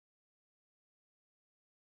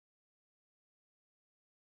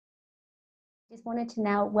Just wanted to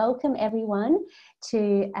now welcome everyone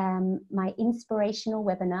to my inspirational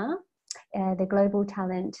webinar, the Global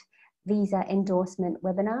Talent Visa Endorsement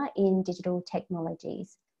Webinar in Digital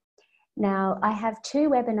Technologies. Now, I have two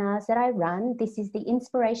webinars that I run. This is the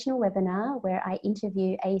inspirational webinar where I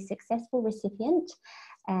interview a successful recipient,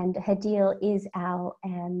 and Hadeel is our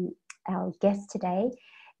guest today.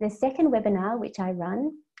 The second webinar, which I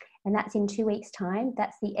run, and that's in 2 weeks' time,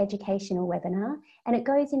 that's the educational webinar, and it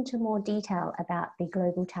goes into more detail about the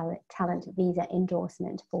Global Talent Visa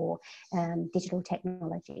endorsement for digital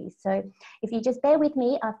technologies. So if you just bear with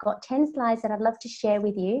me, I've got 10 slides that I'd love to share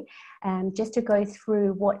with you, just to go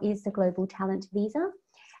through what is the Global Talent Visa,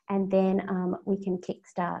 and then we can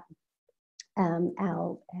kickstart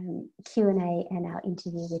our Q&A and our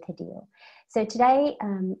interview with Hadeel. So today,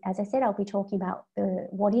 as I said, I'll be talking about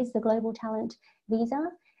what is the Global Talent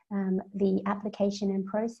Visa, the application and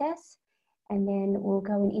process, and then we'll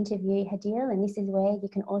go and interview Hadeel, and this is where you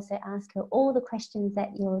can also ask her all the questions that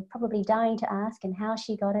you're probably dying to ask, and how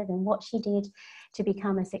she got it and what she did to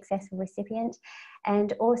become a successful recipient.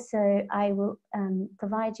 And also I will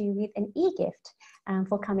provide you with an e-gift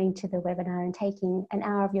for coming to the webinar and taking an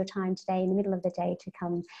hour of your time today in the middle of the day to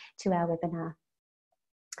come to our webinar.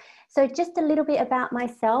 So just a little bit about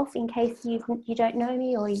myself in case you don't know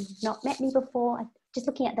me or you've not met me before. Just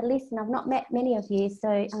looking at the list, and I've not met many of you,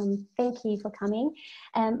 so thank you for coming.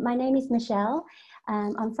 My name is Michelle.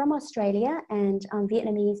 I'm from Australia and I'm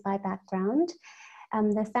Vietnamese by background.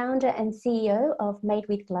 I'm the founder and CEO of Made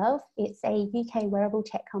with Glove. It's a UK wearable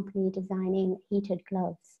tech company designing heated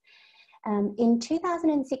gloves. In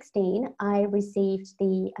 2016, I received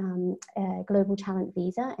the Global Talent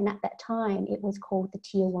Visa, and at that time it was called the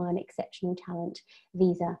Tier 1 Exceptional Talent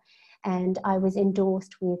Visa, and I was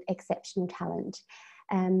endorsed with Exceptional Talent.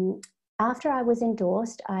 After I was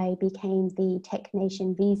endorsed, I became the Tech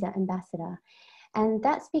Nation Visa Ambassador, and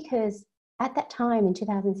that's because at that time in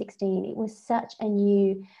 2016, it was such a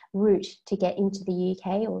new route to get into the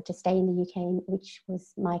UK or to stay in the UK, which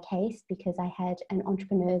was my case because I had an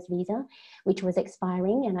entrepreneur's visa, which was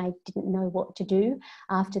expiring, and I didn't know what to do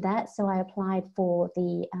after that. So I applied for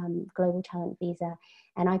the Global Talent Visa,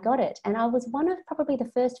 and I got it. And I was one of probably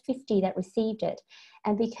the first 50 that received it.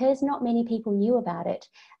 And because not many people knew about it,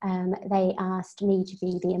 they asked me to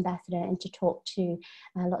be the ambassador and to talk to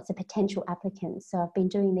lots of potential applicants. So I've been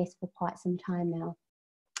doing this for quite some time now,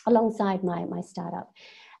 alongside my startup.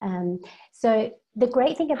 So the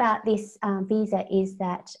great thing about this visa is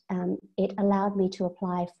that it allowed me to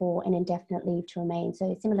apply for an indefinite leave to remain,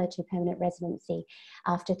 so similar to permanent residency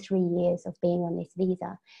after 3 years of being on this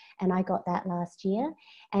visa. And I got that last year.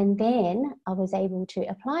 And then I was able to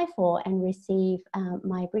apply for and receive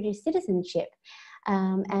my British citizenship.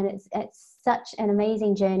 And it's such an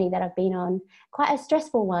amazing journey that I've been on, quite a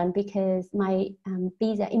stressful one because my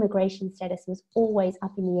visa immigration status was always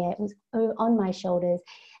up in the air. It was on my shoulders,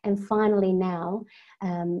 and finally now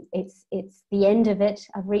it's the end of it.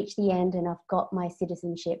 I've reached the end and I've got my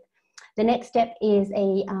citizenship. The next step is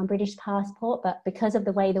a British passport, but because of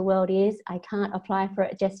the way the world is, I can't apply for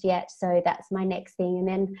it just yet. So that's my next thing,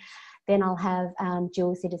 and then I'll have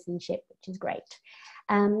dual citizenship, which is great.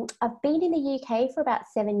 I've been in the UK for about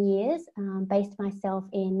 7 years, based myself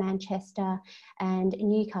in Manchester and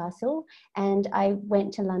Newcastle, and I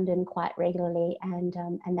went to London quite regularly, and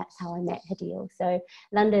that's how I met Hadeel. So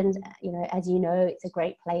London, as you know, it's a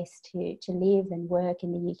great place to live and work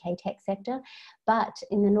in the UK tech sector, but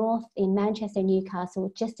in the north, in Manchester,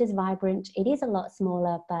 Newcastle, just as vibrant. It is a lot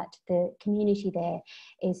smaller, but the community there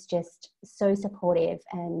is just so supportive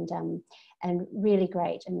and really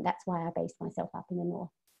great, and that's why I based myself up in the north.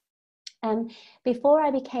 Before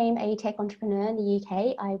I became a tech entrepreneur in the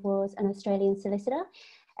UK, I was an Australian solicitor,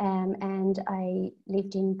 and I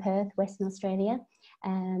lived in Perth, Western Australia,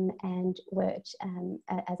 and worked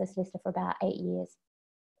as a solicitor for about 8 years.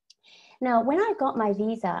 Now, when I got my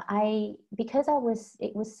visa, because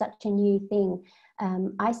it was such a new thing,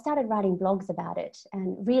 I started writing blogs about it.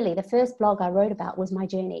 And really, the first blog I wrote about was my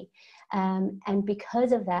journey. And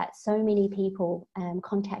because of that, so many people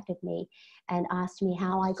contacted me and asked me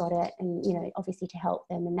how I got it, and obviously to help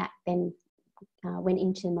them. And that then went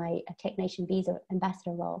into my Tech Nation Visa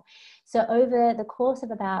Ambassador role. So over the course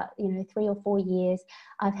of about 3 or 4 years,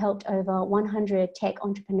 I've helped over 100 tech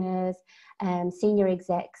entrepreneurs, senior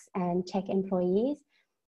execs, and tech employees.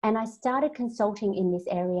 And I started consulting in this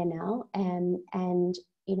area now, and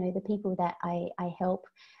the people that I help,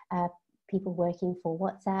 people working for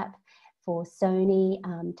WhatsApp, for Sony,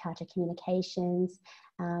 Tata Communications.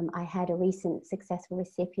 I had a recent successful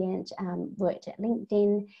recipient, worked at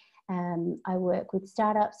LinkedIn, I work with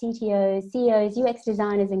startups, CTOs, CEOs, UX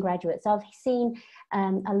designers, and graduates. So I've seen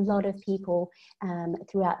a lot of people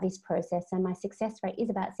throughout this process, and my success rate is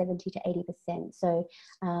about 70 to 80%. So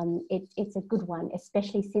it's a good one,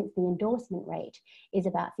 especially since the endorsement rate is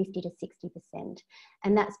about 50 to 60%.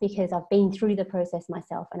 And that's because I've been through the process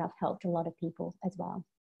myself, and I've helped a lot of people as well.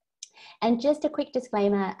 And just a quick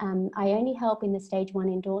disclaimer, I only help in the stage 1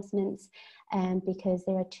 endorsements because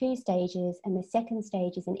there are 2 stages, and the second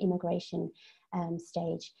stage is an immigration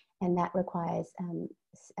stage, and that requires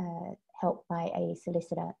help by a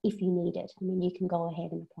solicitor if you need it. I mean, you can go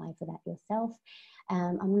ahead and apply for that yourself.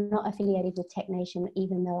 I'm not affiliated with TechNation,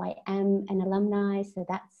 even though I am an alumni, so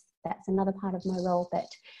that's another part of my role, but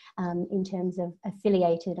in terms of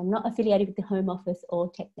affiliated, I'm not affiliated with the Home Office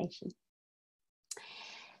or TechNation.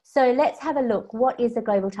 So let's have a look. What is the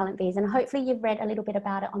Global Talent Visa? And hopefully you've read a little bit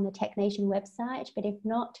about it on the TechNation website, but if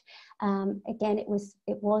not, again, it was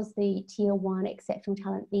the Tier 1 Exceptional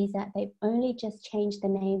Talent Visa. They've only just changed the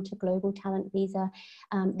name to Global Talent Visa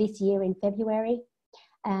this year in February.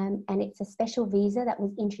 And it's a special visa that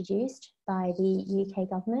was introduced by the UK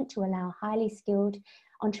government to allow highly skilled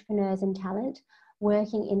entrepreneurs and talent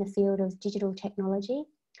working in the field of digital technology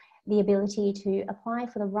the ability to apply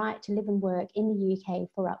for the right to live and work in the UK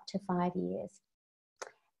for up to 5 years.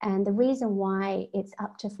 And the reason why it's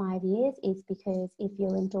up to 5 years is because if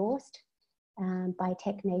you're endorsed by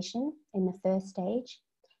TechNation in the first stage,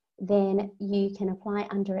 then you can apply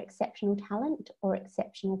under exceptional talent or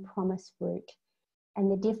exceptional promise route.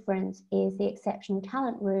 And the difference is the exceptional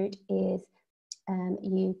talent route is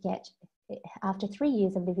you get, after 3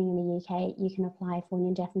 years of living in the UK, you can apply for an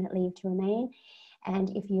indefinite leave to remain.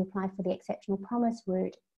 And if you apply for the exceptional promise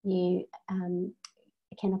route, you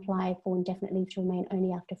can apply for indefinite leave to remain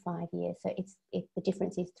only after 5 years. So the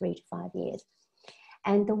difference is 3 to 5 years.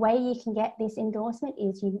 And the way you can get this endorsement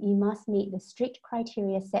is you must meet the strict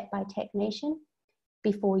criteria set by TechNation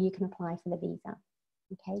before you can apply for the visa.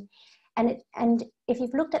 Okay. And if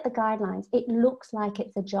you've looked at the guidelines, it looks like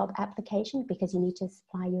it's a job application because you need to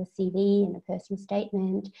supply your CV and a personal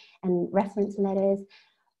statement and reference letters.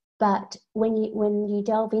 But when you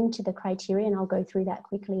delve into the criteria, and I'll go through that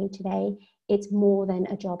quickly today, it's more than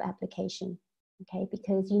a job application, okay?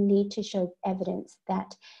 Because you need to show evidence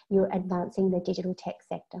that you're advancing the digital tech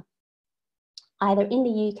sector, either in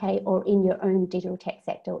the UK or in your own digital tech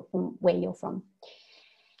sector from where you're from.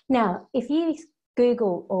 Now, if you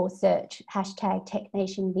Google or search hashtag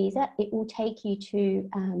TechNation Visa, it will take you to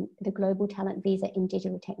the Global Talent Visa in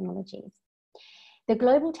Digital Technologies. The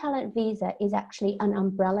Global Talent Visa is actually an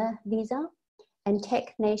umbrella visa, and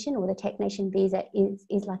TechNation, or the TechNation Visa,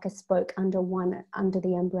 is like a spoke under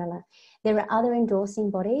the umbrella. There are other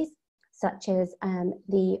endorsing bodies, such as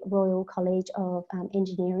the Royal College of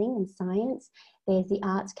Engineering and Science, there's the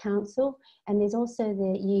Arts Council, and there's also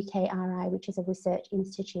the UKRI, which is a research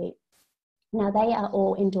institute. Now, they are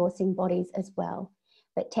all endorsing bodies as well,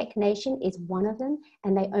 but TechNation is one of them,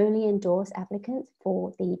 and they only endorse applicants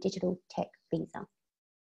for the digital tech visa.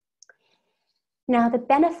 Now, the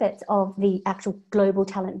benefits of the actual Global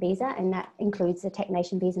Talent Visa, and that includes the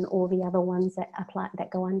TechNation Visa and all the other ones that apply,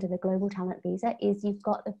 that go under the Global Talent Visa, is you've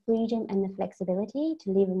got the freedom and the flexibility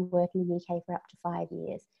to live and work in the UK for up to 5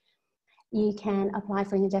 years. You can apply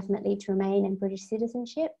for an indefinite leave to remain and British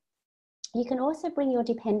citizenship. You can also bring your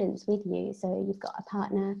dependents with you. So you've got a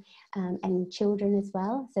partner and children as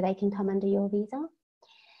well, so they can come under your visa.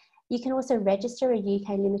 You can also register a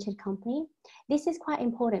UK limited company. This is quite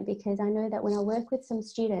important because I know that when I work with some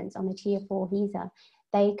students on the Tier 4 visa,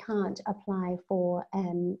 they can't apply for,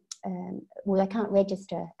 well, they can't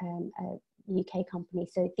register a UK company.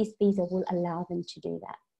 So this visa will allow them to do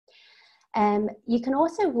that. You can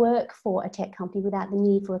also work for a tech company without the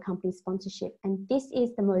need for a company sponsorship. And this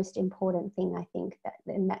is the most important thing, I think,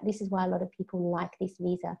 and this is why a lot of people like this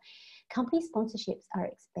visa. Company sponsorships are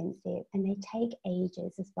expensive and they take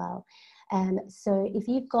ages as well. So if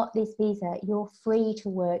you've got this visa, you're free to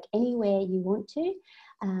work anywhere you want to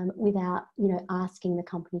without, asking the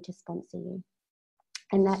company to sponsor you.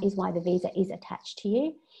 And that is why the visa is attached to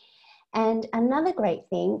you. And another great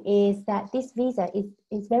thing is that this visa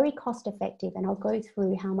is very cost effective, and I'll go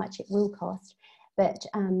through how much it will cost. But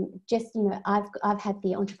I've had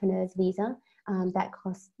the entrepreneur's visa that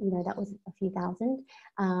cost, that was a few thousand,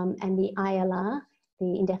 and the ILR,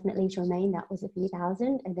 the indefinite leave to remain, that was a few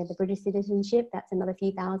thousand, and then the British citizenship, that's another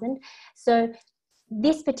few thousand. So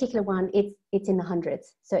this particular one, it's in the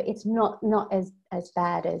hundreds. So it's not as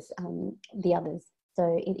bad as the others.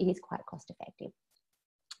 So it is quite cost effective.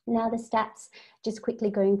 Now the stats, just quickly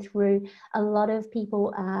going through, a lot of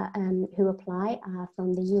people who apply are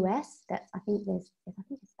from the US. I think it's about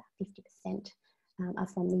are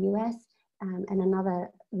from the US, and another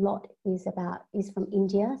lot is from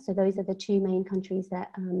India. So those are the two main countries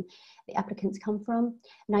that the applicants come from.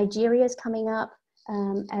 Nigeria is coming up,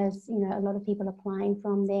 as you know, a lot of people applying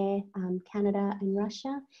from there, Canada and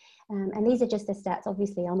Russia. And these are just the stats.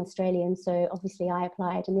 Obviously, I'm Australian, so obviously I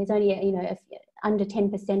applied, and there's only under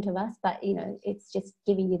 10% of us, but it's just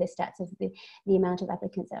giving you the stats of the amount of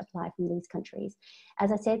applicants that apply from these countries.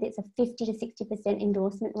 As I said, it's a 50 to 60%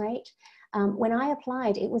 endorsement rate. When I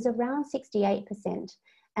applied, it was around 68%,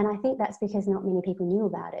 and I think that's because not many people knew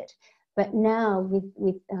about it. But now with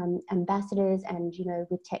ambassadors and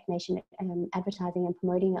with Tech Nation advertising and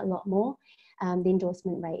promoting it a lot more, the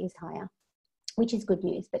endorsement rate is higher, which is good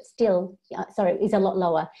news, but still, is a lot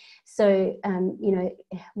lower. So,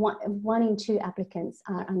 one in two applicants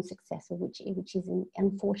are unsuccessful, which is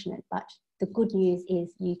unfortunate, but the good news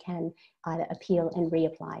is you can either appeal and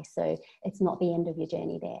reapply. So it's not the end of your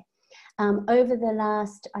journey there. Over the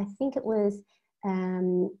last, I think it was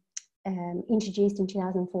introduced in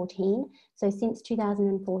 2014. So since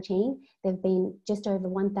 2014, there have been just over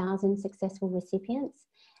 1,000 successful recipients,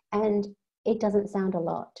 and it doesn't sound a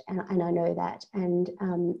lot, and I know that, and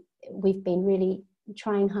we've been really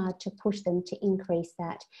trying hard to push them to increase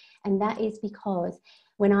that. And that is because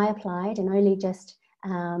when I applied, and only just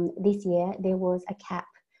this year, there was a cap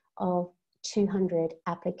of 200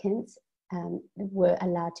 applicants were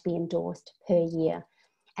allowed to be endorsed per year.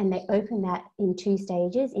 And they opened that in 2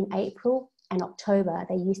 stages, in April and October.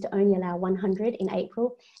 They used to only allow 100 in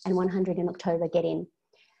April and 100 in October get in.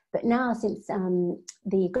 But now, since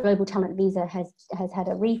the Global Talent Visa has had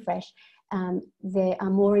a refresh, there are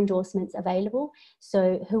more endorsements available.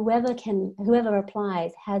 So whoever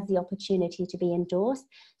applies has the opportunity to be endorsed,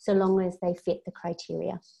 so long as they fit the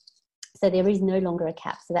criteria. So there is no longer a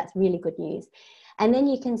cap. So that's really good news. And then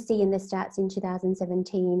you can see in the stats in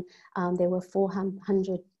 2017, there were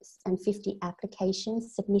 450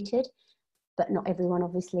 applications submitted, but not everyone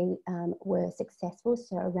obviously were successful.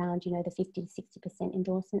 So around, the 50 to 60%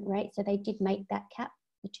 endorsement rate. So they did make that cap,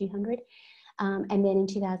 the 200. And then in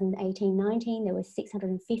 2018-19, there were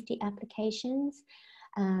 650 applications.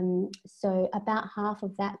 So about half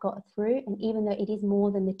of that got through. And even though it is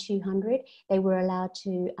more than the 200, they were allowed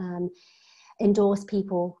to endorse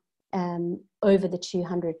people over the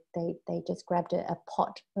 200. They just grabbed a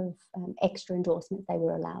pot of extra endorsements they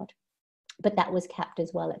were allowed. But that was capped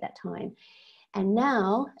as well at that time. And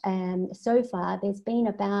now, so far, there's been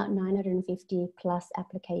about 950 plus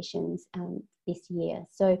applications this year.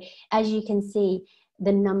 So as you can see,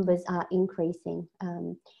 the numbers are increasing.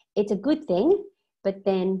 It's a good thing, but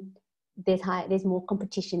then there's more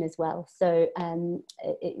competition as well. So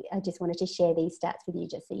I just wanted to share these stats with you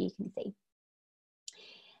just so you can see.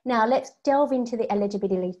 Now let's delve into the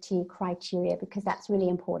eligibility criteria, because that's really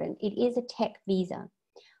important. It is a tech visa.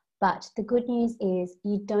 But the good news is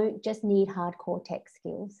you don't just need hardcore tech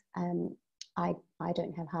skills. I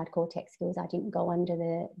don't have hardcore tech skills. I didn't go under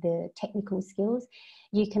the technical skills.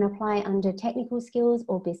 You can apply under technical skills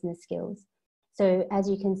or business skills. So as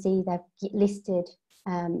you can see, they've listed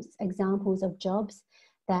examples of jobs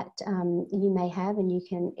that you may have, and you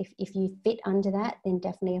can, if you fit under that, then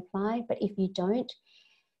definitely apply. But if you don't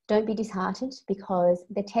be disheartened, because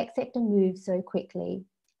the tech sector moves so quickly.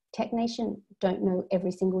 Tech Nation don't know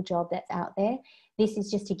every single job that's out there. This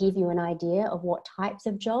is just to give you an idea of what types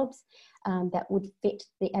of jobs that would fit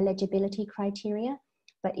the eligibility criteria.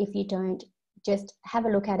 But if you don't, just have a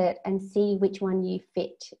look at it and see which one you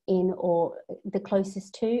fit in or the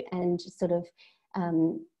closest to, and sort of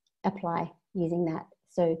apply using that.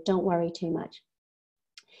 So don't worry too much.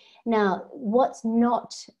 Now, what's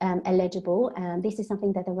not eligible, this is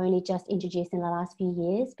something that they've only just introduced in the last few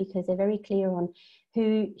years, because they're very clear on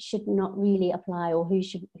who should not really apply or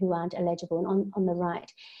who aren't eligible. And on the right,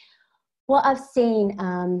 what I've seen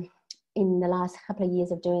in the last couple of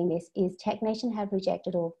years of doing this is Tech Nation have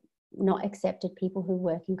rejected or not accepted people who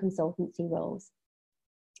work in consultancy roles.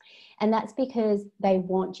 And that's because they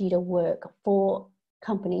want you to work for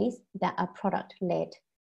companies that are product-led.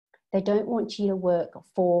 They don't want you to work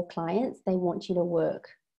for clients. They want you to work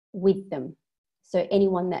with them. So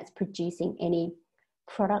anyone that's producing any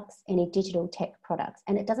products, any digital tech products,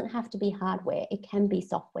 and it doesn't have to be hardware. It can be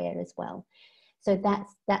software as well. So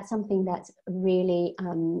that's something that's really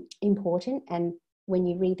important. And when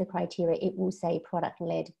you read the criteria, it will say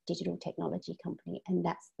product-led digital technology company. And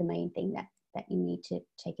that's the main thing that you need to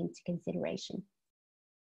take into consideration.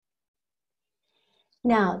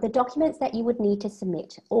 Now, the documents that you would need to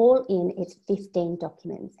submit, all in, it's 15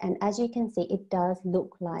 documents. And as you can see, it does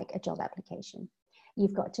look like a job application.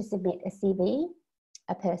 You've got to submit a CV,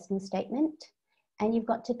 a personal statement, and you've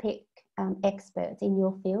got to pick experts in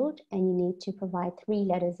your field, and you need to provide 3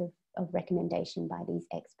 letters of recommendation by these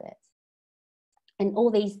experts. And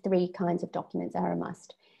all these 3 kinds of documents are a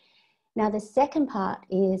must. Now, the second part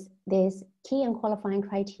is there's key and qualifying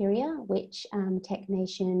criteria, which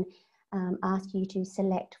TechNation asks you to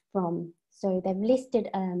select from. So they've listed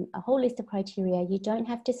a whole list of criteria. You don't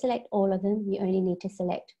have to select all of them. You only need to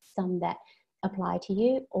select some that apply to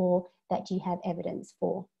you or that you have evidence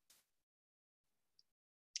for.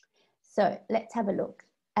 So let's have a look.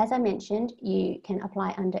 As I mentioned, you can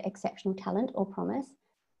apply under exceptional talent or promise.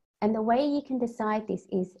 And the way you can decide this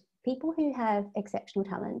is people who have exceptional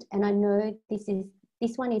talent, and I know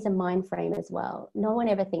this one is a mind frame as well. No one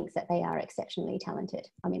ever thinks that they are exceptionally talented.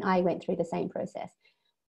 I mean, I went through the same process.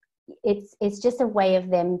 It's just a way of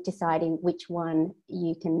them deciding which one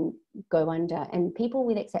you can go under. And people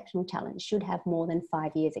with exceptional talent should have more than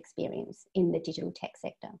 5 years experience in the digital tech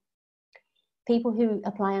sector. People who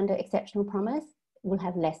apply under exceptional promise will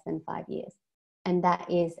have less than 5 years. And that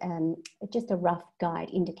is just a rough guide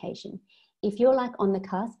indication. If you're like on the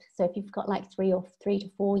cusp, so if you've got like 3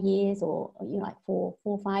 to 4 years, or you know, like 4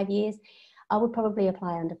 or 5 years, I would probably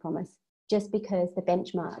apply under promise, just because the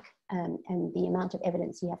benchmark and the amount of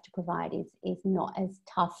evidence you have to provide is not as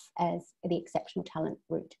tough as the exceptional talent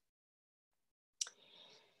route.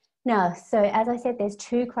 Now, so as I said, there's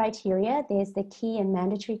 2 criteria. There's the key and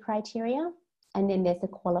mandatory criteria, and then there's the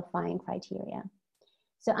qualifying criteria.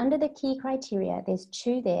 So under the key criteria, there's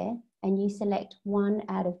 2 there, and you select 1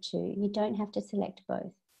 out of 2. You don't have to select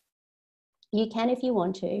both. You can if you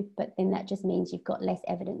want to, but then that just means you've got less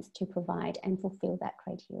evidence to provide and fulfill that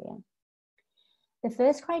criteria. The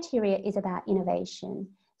first criteria is about innovation.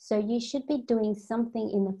 So you should be doing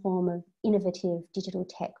something in the form of innovative digital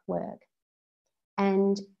tech work.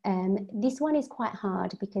 And this one is quite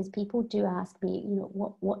hard because people do ask me, you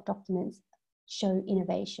know, what documents show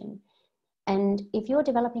innovation? And if you're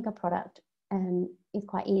developing a product, it's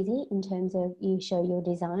quite easy in terms of you show your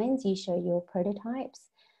designs, you show your prototypes,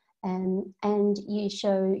 and you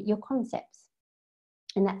show your concepts.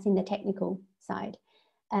 And that's in the technical side.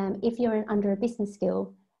 If you're under a business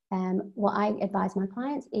skill, what I advise my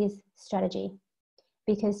clients is strategy,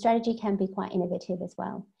 because strategy can be quite innovative as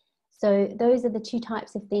well. So those are the 2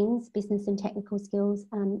 types of things, business and technical skills.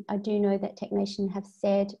 I do know that TechNation have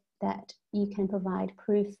said that you can provide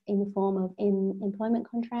proof in the form of employment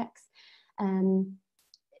contracts.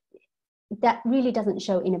 That really doesn't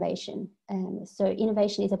show innovation. So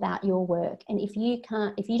innovation is about your work, and if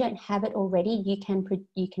you don't have it already, you can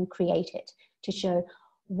create it to show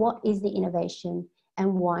what is the innovation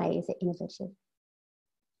and why is it innovative.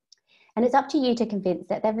 And it's up to you to convince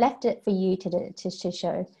that they've left it for you to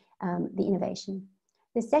show the innovation.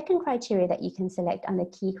 The second criteria that you can select under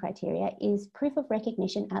key criteria is proof of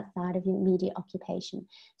recognition outside of your immediate occupation.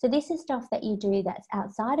 So this is stuff that you do that's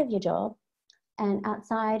outside of your job and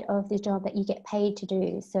outside of the job that you get paid to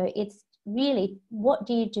do. So it's really, what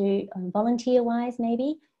do you do volunteer-wise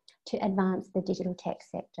maybe to advance the digital tech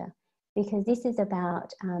sector? Because this is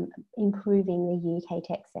about improving the UK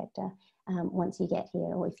tech sector once you get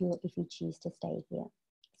here, or if you choose to stay here.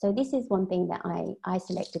 So this is one thing that I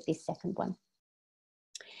selected, this second one.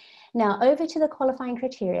 Now, over to the qualifying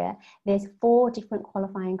criteria, there's 4 different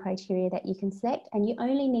qualifying criteria that you can select, and you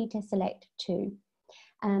only need to select 2.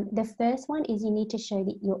 The first one is you need to show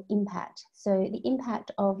your impact. So the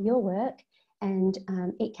impact of your work, and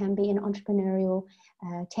it can be an entrepreneurial,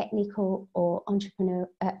 technical, or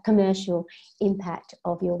commercial impact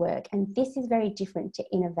of your work. And this is very different to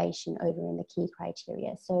innovation over in the key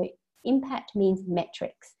criteria. So impact means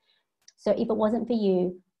metrics. So if it wasn't for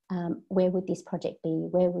you, where would this project be?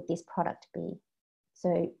 Where would this product be? So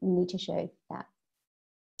you need to show that.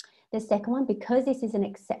 The second one, because this is an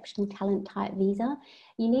exceptional talent type visa,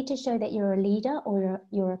 you need to show that you're a leader or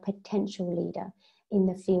you're a potential leader in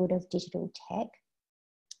the field of digital tech.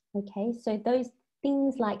 Okay, so those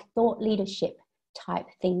things like thought leadership type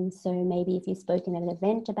things. So maybe if you've spoken at an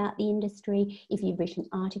event about the industry, if you've written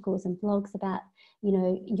articles and blogs about, you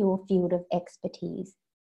know, your field of expertise.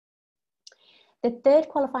 The third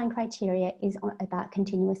qualifying criteria is about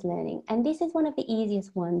continuous learning. And this is one of the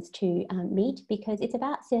easiest ones to meet because it's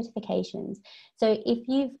about certifications. So if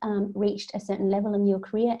you've reached a certain level in your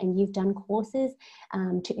career and you've done courses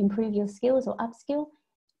to improve your skills or upskill,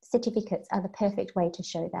 certificates are the perfect way to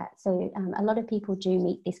show that. So a lot of people do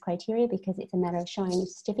meet this criteria because it's a matter of showing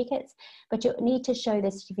certificates, but you need to show the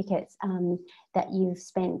certificates that you've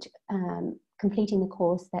spent completing the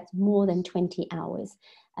course that's more than 20 hours.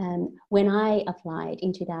 When I applied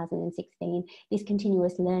in 2016, this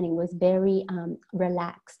continuous learning was very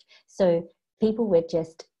relaxed. So people were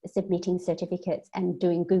just submitting certificates and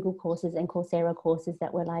doing Google courses and Coursera courses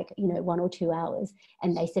that were like, 1 or 2 hours,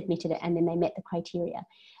 and they submitted it and then they met the criteria.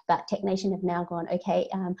 But TechNation have now gone, okay,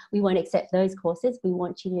 we won't accept those courses. We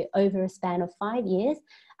want you to, over a span of 5 years,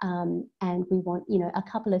 and we want, a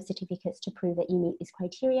couple of certificates to prove that you meet this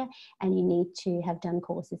criteria, and you need to have done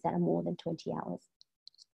courses that are more than 20 hours.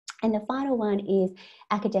 And the final one is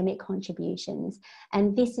academic contributions.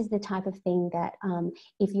 And this is the type of thing that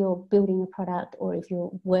if you're building a product or if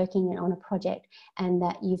you're working on a project and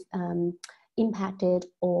that you've impacted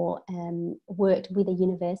or worked with a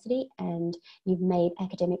university and you've made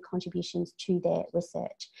academic contributions to their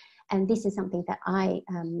research. And this is something that I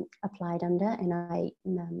applied under, and I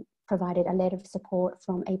provided a letter of support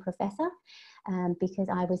from a professor because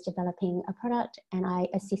I was developing a product and I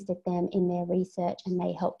assisted them in their research and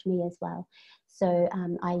they helped me as well. So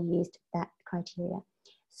I used that criteria.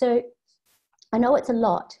 So I know it's a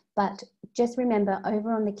lot, but just remember,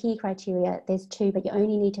 over on the key criteria, there's 2, but you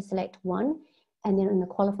only need to select 1. And then on the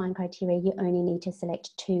qualifying criteria, you only need to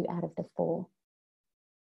select 2 out of the 4.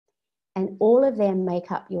 And all of them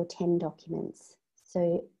make up your 10 documents.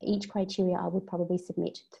 So each criteria, I would probably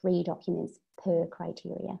submit 3 documents per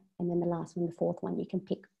criteria. And then the last one, the 4th one, you can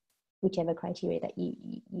pick whichever criteria that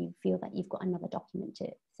you feel that you've got another document to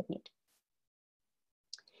submit.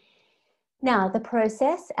 Now, the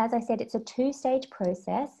process, as I said, it's a 2-stage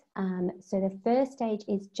process. So the first stage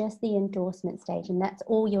is just the endorsement stage, and that's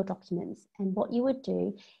all your documents. And what you would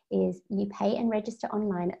do is you pay and register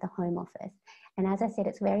online at the Home Office. And as I said,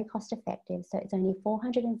 it's very cost effective. So it's only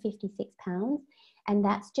 £456. And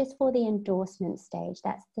that's just for the endorsement stage.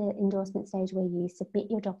 That's the endorsement stage where you submit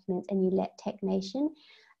your documents and you let TechNation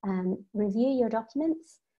review your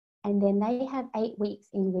documents. And then they have 8 weeks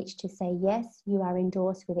in which to say, yes, you are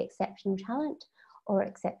endorsed with exceptional talent or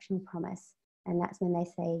exceptional promise. And that's when they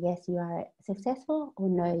say, yes, you are successful, or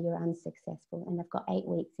no, you're unsuccessful. And they've got 8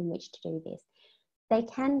 weeks in which to do this. They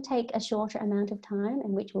can take a shorter amount of time,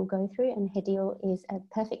 and which we'll go through. And Hadeel is a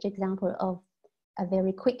perfect example of a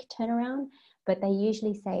very quick turnaround, but they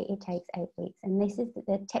usually say it takes 8 weeks. And this is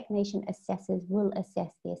the TechNation assessors will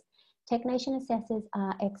assess this. TechNation assessors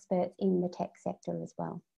are experts in the tech sector as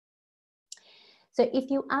well. So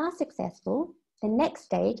if you are successful, the next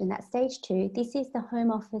stage, and that's stage 2, this is the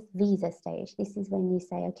Home Office visa stage. This is when you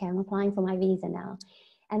say, okay, I'm applying for my visa now.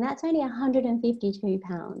 And that's only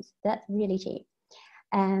 £152. That's really cheap.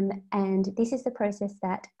 And this is the process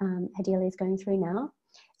that Hadeel is going through now.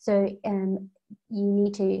 So you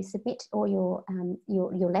need to submit all your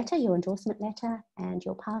letter, your endorsement letter, and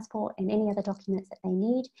your passport, and any other documents that they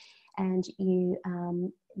need. And you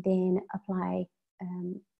then apply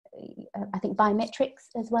I think biometrics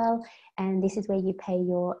as well, and this is where you pay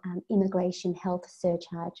your immigration health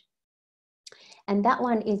surcharge. And that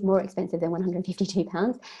one is more expensive than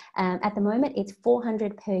 £152. At the moment, it's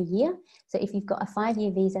 $400 per year. So if you've got a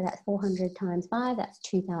 5-year visa, that's 400 times 5, that's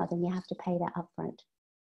 2,000. You have to pay that upfront.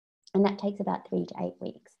 And that takes about 3 to 8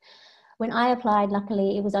 weeks. When I applied,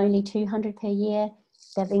 luckily, it was only $200 per year.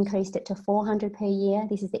 They've increased it to $400 per year.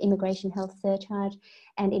 This is the immigration health surcharge.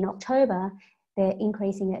 And in October, they're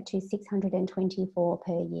increasing it to $624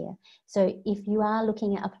 per year. So if you are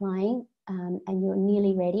looking at applying and you're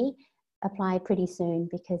nearly ready, apply pretty soon,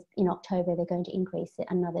 because in October they're going to increase it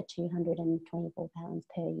another £224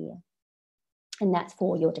 per year. And that's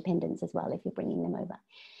for your dependents as well, if you're bringing them over.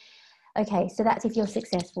 Okay, so that's if you're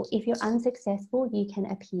successful. If you're unsuccessful, you can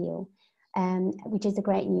appeal, which is the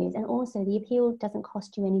great news. And also the appeal doesn't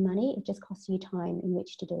cost you any money, it just costs you time in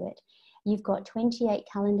which to do it. You've got 28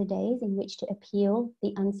 calendar days in which to appeal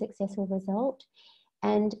the unsuccessful result.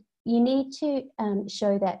 And you need to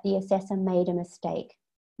show that the assessor made a mistake,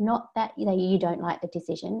 not that you don't like the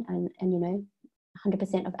decision. And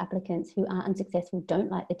 100% of applicants who are unsuccessful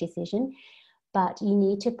don't like the decision, but you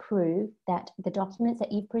need to prove that the documents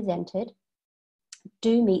that you've presented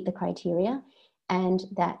do meet the criteria, and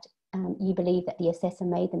that you believe that the assessor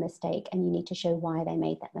made the mistake, and you need to show why they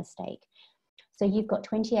made that mistake. So you've got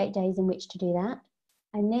 28 days in which to do that,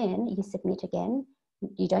 and then you submit again.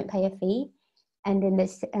 You don't pay a fee, and then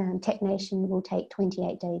this TechNation will take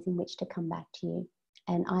 28 days in which to come back to you.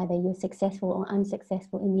 And either you're successful or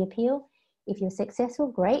unsuccessful in the appeal. If you're successful,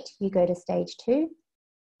 great, you go to stage 2.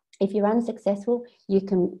 If you're unsuccessful, you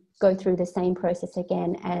can go through the same process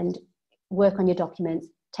again and work on your documents,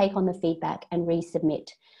 take on the feedback and resubmit,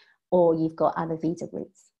 or you've got other visa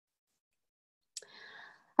routes.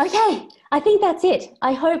 Okay, I think that's it.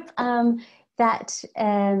 I hope that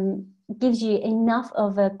gives you enough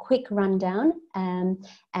of a quick rundown.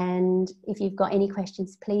 And if you've got any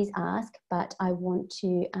questions, please ask. But I want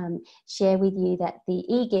to share with you that the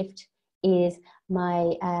e-gift is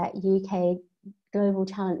my UK Global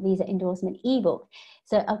Talent Visa Endorsement ebook.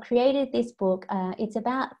 So I've created this book. It's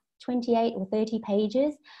about 28 or 30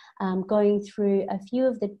 pages, going through a few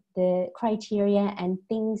of the criteria and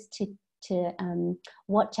things to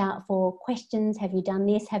watch out for. Questions: have you done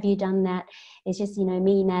this? Have you done that? It's just, you know,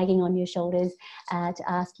 me nagging on your shoulders to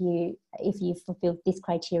ask you if you've fulfilled this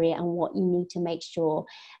criteria and what you need to make sure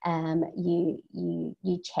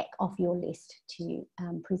you check off your list to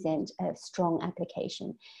present a strong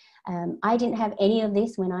application. I didn't have any of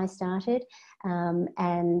this when I started,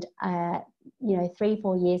 and you know,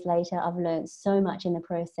 3-4 years later, I've learned so much in the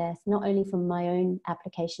process, not only from my own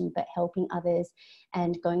application, but helping others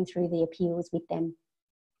and going through the appeals with them.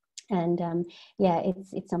 And yeah,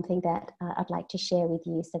 it's something that I'd like to share with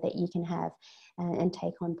you so that you can have and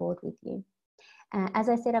take on board with you. As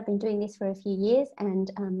I said, I've been doing this for a few years,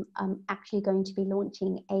 and I'm actually going to be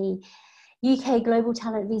launching a UK Global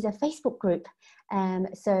Talent Visa Facebook group.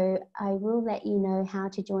 So I will let you know how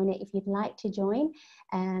to join it if you'd like to join,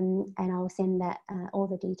 and I'll send that all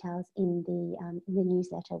the details in the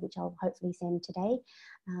newsletter, which I'll hopefully send today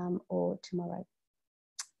or tomorrow.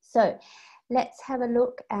 So let's have a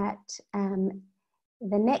look at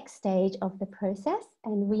the next stage of the process,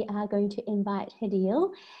 and we are going to invite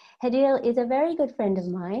Hadeel. Hadeel is a very good friend of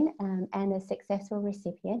mine and a successful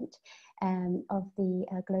recipient of the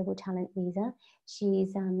Global Talent Visa.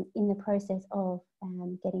 She's in the process of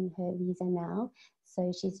getting her visa now.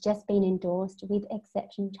 So she's just been endorsed with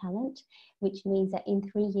exceptional talent, which means that in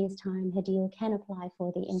 3 years' time, Hadeel can apply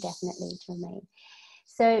for the indefinite leave to remain.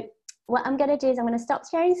 So what I'm going to do is I'm going to stop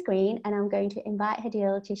sharing screen, and I'm going to invite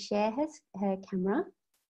Hadeel to share her camera.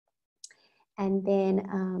 And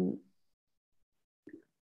then,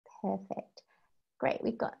 perfect. Great,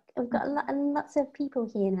 we've got lots of people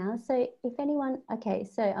here now. So if anyone, okay,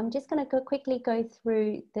 so I'm just going to quickly go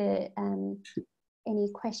through the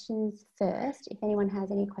any questions first, if anyone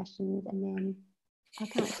has any questions, and then I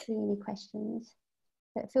can't see any questions.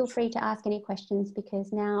 But feel free to ask any questions,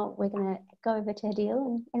 because now we're going to go over to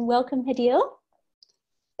Hadeel and welcome Hadeel.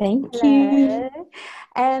 Thank you.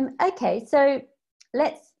 Okay, so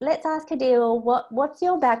let's ask Hadeel, what's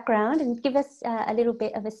your background, and give us a little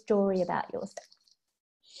bit of a story about yourself.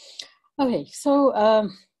 Okay, so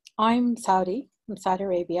I'm Saudi, from Saudi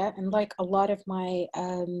Arabia, and like a lot of my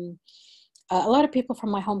a lot of people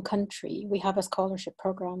from my home country, we have a scholarship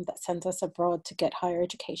program that sends us abroad to get higher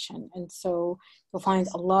education. And so you'll find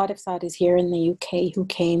a lot of Saudis here in the UK who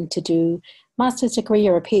came to do master's degree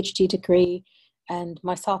or a PhD degree. And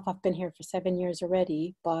myself, I've been here for 7 years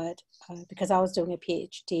already, but because I was doing a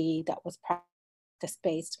PhD that was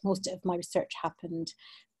practice-based, most of my research happened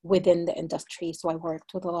within the industry. So I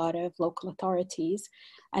worked with a lot of local authorities,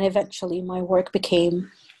 and eventually my work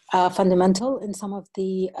became fundamental in some of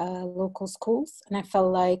the local schools. And I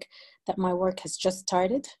felt like that my work has just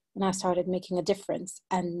started, and I started making a difference,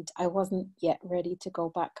 and I wasn't yet ready to go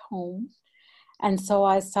back home. And so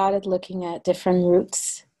I started looking at different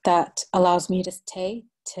routes that allows me to stay,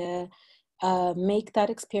 to make that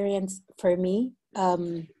experience for me,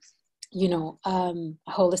 you know, a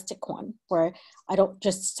holistic one, where I don't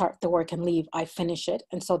just start the work and leave, I finish it.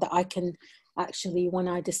 And so that I can actually, when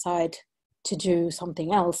I decide to do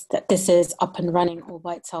something else, that this is up and running all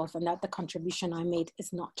by itself, and that the contribution I made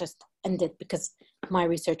is not just ended because my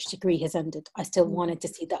research degree has ended. I still wanted to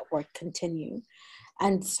see that work continue.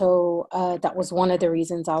 And so that was one of the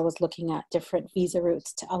reasons I was looking at different visa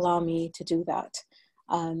routes to allow me to do that,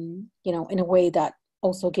 you know, in a way that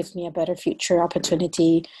also gives me a better future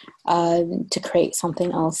opportunity to create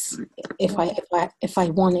something else if I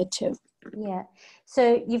wanted to. Yeah.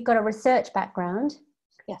 So you've got a research background.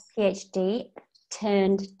 Yes. PhD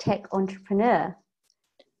turned tech entrepreneur.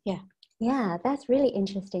 Yeah. Yeah, that's really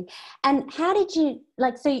interesting. And how did you,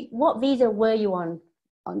 like, so what visa were you on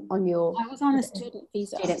your... I was on a student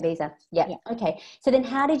visa. Student visa, yeah. Okay. So then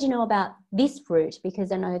how did you know about this route?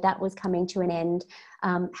 Because I know that was coming to an end.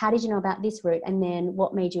 How did you know about this route? And then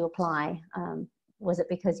what made you apply? Was it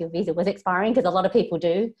because your visa was expiring? Because a lot of people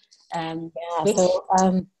do.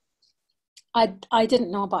 I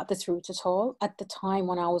didn't know about this route at all. At the time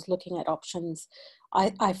when I was looking at options,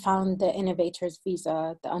 I found the innovator's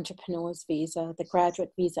visa, the entrepreneur's visa, the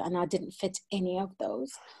graduate visa, and I didn't fit any of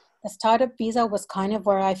those. The startup visa was kind of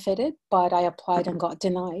where I fitted, but I applied and got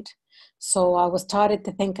denied. So I was started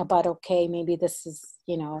to think about, okay, maybe this is,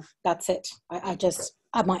 you know, that's it. I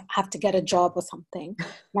might have to get a job or something.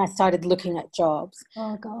 And I started looking at jobs.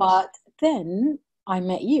 Oh, gosh. But then I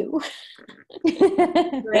met you. We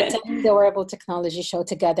were attending the wearable technology show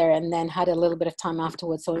together, and then had a little bit of time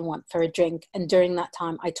afterwards, so we went for a drink. And during that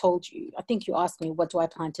time, I told you, I think you asked me, what do I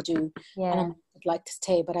plan to do? Yeah. And I'd like to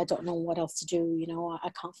stay, but I don't know what else to do. You know, I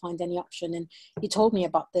can't find any option. And you told me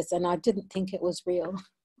about this, and I didn't think it was real.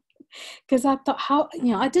 Because I thought, how,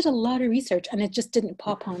 you know, I did a lot of research and it just didn't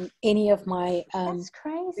pop on any of my That's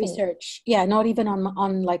crazy. research. Yeah, not even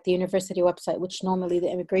on like the university website, which normally the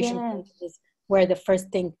immigration page is where the first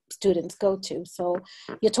thing students go to. So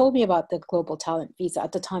you told me about the global talent visa.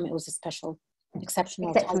 At the time, it was a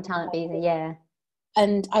exceptional talent visa, yeah.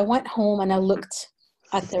 And I went home and I looked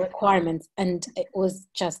at the requirements, and it was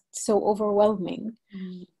just so overwhelming.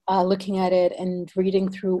 Looking at it and reading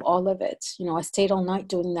through all of it. You know, I stayed all night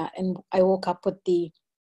doing that, and I woke up with the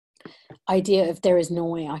idea of, there is no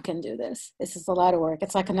way I can do this. This is a lot of work.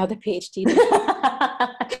 It's like another PhD.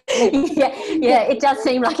 yeah, it does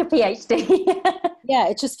seem like a PhD. Yeah,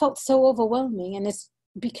 it just felt so overwhelming, and it's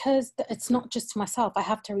because it's not just to myself. I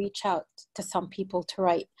have to reach out to some people to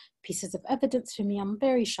write pieces of evidence for me. I'm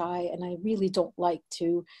very shy, and I really don't like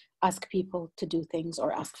to ask people to do things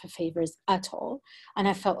or ask for favors at all. And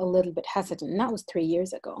I felt a little bit hesitant, and that was 3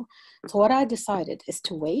 years ago. So what I decided is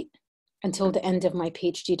to wait until the end of my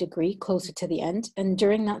PhD degree, closer to the end. And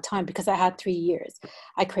during that time, because I had 3 years,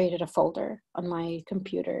 I created a folder on my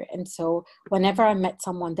computer. And so whenever I met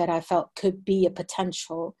someone that I felt could be a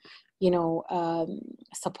potential, you know,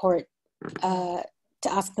 support,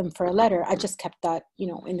 to ask them for a letter, I just kept that, you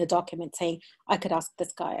know, in the document, saying I could ask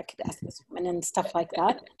this guy, I could ask this woman, and stuff like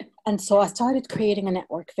that. And so I started creating a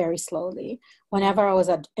network very slowly. Whenever I was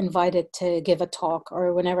invited to give a talk,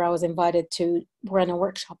 or whenever I was invited to run a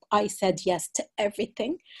workshop, I said yes to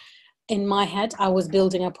everything. In my head, I was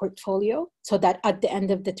building a portfolio so that at the end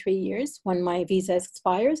of the 3 years, when my visa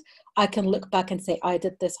expires, I can look back and say, I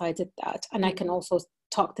did this, I did that. And I can also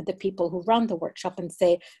talk to the people who run the workshop and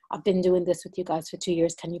say, I've been doing this with you guys for 2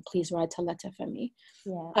 years. Can you please write a letter for me?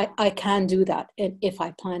 Yeah. I can do that if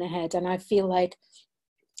I plan ahead. And I feel like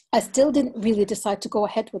I still didn't really decide to go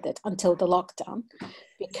ahead with it until the lockdown,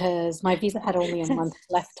 because my visa had only a month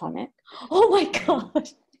left on it. Oh my God.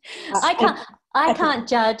 I can't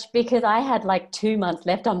judge, because I had like 2 months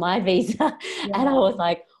left on my visa, and I was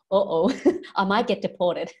like, I might get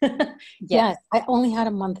deported. Yes, I only had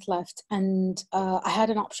a month left, and I had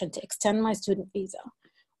an option to extend my student visa,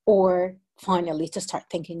 or finally to start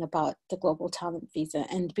thinking about the global talent visa.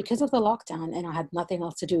 And because of the lockdown, and I had nothing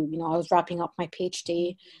else to do, you know, I was wrapping up my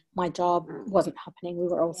PhD, my job wasn't happening, we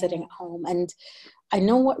were all sitting at home. And I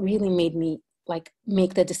know what really made me like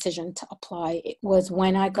make the decision to apply. It was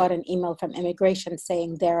when I got an email from immigration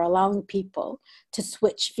saying they're allowing people to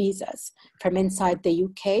switch visas from inside the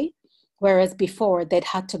UK, whereas before they'd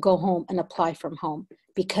had to go home and apply from home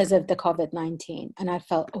because of the COVID-19. And I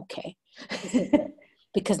felt, okay,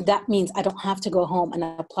 because that means I don't have to go home and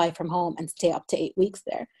apply from home and stay up to 8 weeks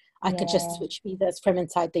there. I could just switch visas from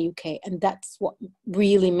inside the UK. And that's what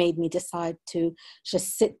really made me decide to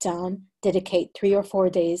just sit down, dedicate 3 or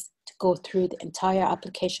 4 days to go through the entire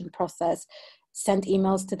application process, send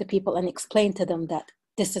emails to the people and explain to them that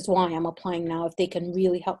this is why I'm applying now, if they can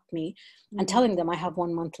really help me, and telling them I have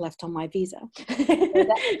 1 month left on my visa. So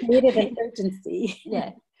that created an urgency.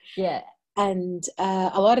 Yeah. And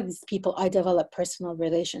a lot of these people I develop personal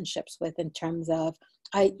relationships with, in terms of,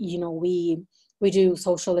 we do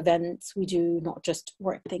social events, we do not just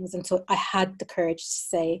work things. And so I had the courage to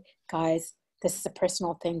say, guys, this is a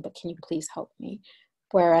personal thing, but can you please help me?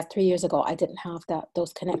 Whereas 3 years ago, I didn't have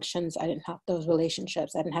those connections. I didn't have those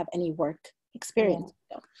relationships. I didn't have any work experience.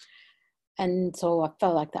 And so I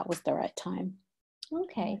felt like that was the right time.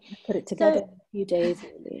 Okay. I put it together in a few days,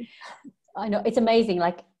 really. I know, it's amazing.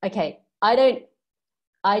 Like, okay, I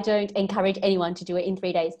don't encourage anyone to do it in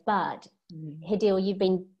 3 days, but Hadeel, you've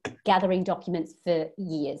been gathering documents for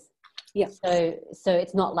years. Yeah. So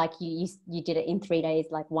it's not like you did it in 3 days,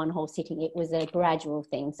 like one whole sitting. It was a gradual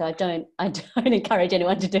thing. So I don't encourage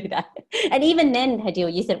anyone to do that. And even then,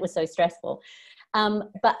 Hadeel, you said it was so stressful.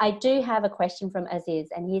 But I do have a question from Aziz,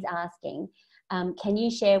 and he's asking, can you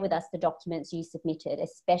share with us the documents you submitted,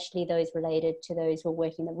 especially those related to those who are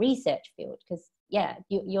working in the research field? Because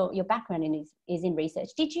your background is in research.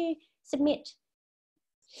 Did you submit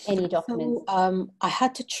any documents? So, I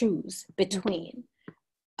had to choose between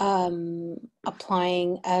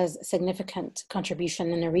applying as a significant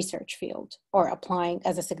contribution in a research field or applying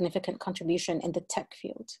as a significant contribution in the tech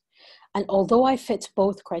field. And although I fit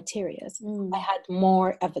both criteria, I had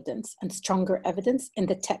more evidence and stronger evidence in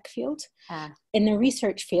the tech field. In the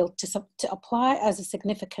research field, to apply as a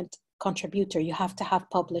significant contributor, you have to have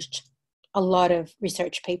published a lot of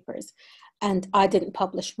research papers. and I didn't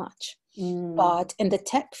publish much. But in the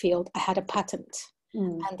tech field, I had a patent.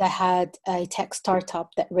 And I had a tech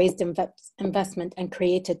startup that raised investment and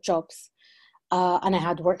created jobs. And I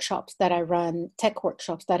had workshops that I ran, tech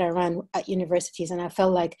workshops that I ran at universities. And I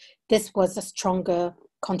felt like this was a stronger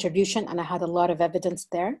contribution, and I had a lot of evidence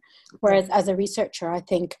there. Whereas as a researcher, I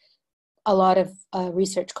think a lot of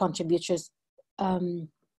research contributors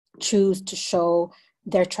choose to show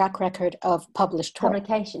their track record of published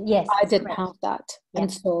publication. Yes, I didn't correct. have that. Yeah.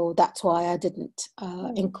 And so that's why I didn't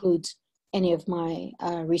include any of my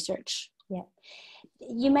research. Yeah.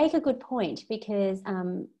 You make a good point, because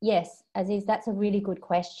yes, Aziz, that's a really good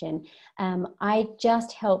question. I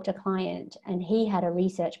just helped a client, and he had a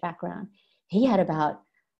research background. He had about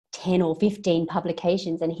 10 or 15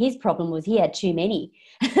 publications, and his problem was he had too many.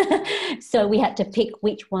 So we had to pick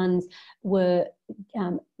which ones were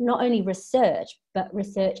not only research, but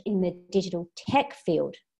research in the digital tech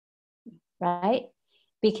field, right?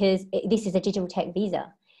 Because this is a digital tech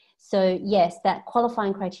visa. So yes, that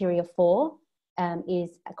qualifying criteria 4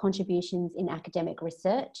 is contributions in academic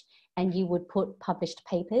research, and you would put published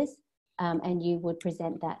papers and you would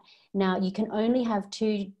present that. Now, you can only have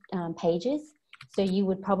 2 pages. So you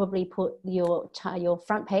would probably put your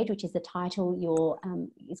front page, which is the title,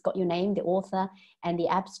 it's got your name, the author, and the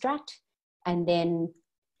abstract, and then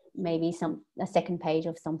maybe a second page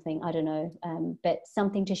of something, I don't know, but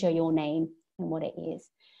something to show your name and what it is.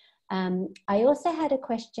 I also had a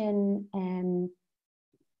question,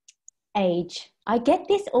 age. I get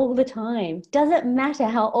this all the time. Doesn't matter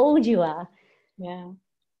how old you are. Yeah.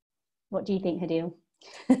 What do you think, Hadeel?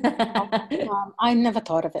 I never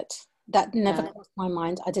thought of it. That never crossed my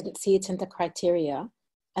mind. I didn't see it in the criteria.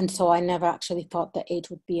 And so I never actually thought that age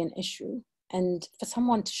would be an issue. And for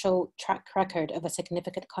someone to show track record of a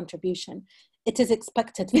significant contribution, it is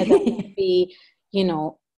expected for them to be, in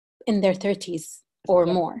their 30s or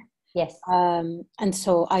more. Yes. And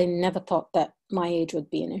so I never thought that my age would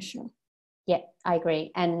be an issue. Yeah, I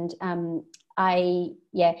agree. And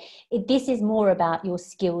this is more about your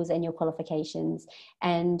skills and your qualifications.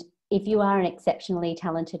 And if you are an exceptionally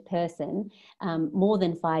talented person, more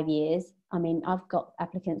than 5 years, I mean, I've got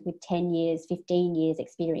applicants with 10 years, 15 years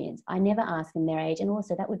experience. I never ask them their age. And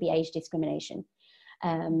also that would be age discrimination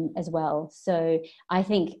as well. So I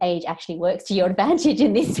think age actually works to your advantage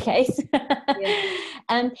in this case.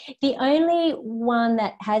 Yeah. The only one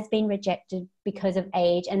that has been rejected because of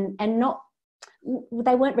age, and not,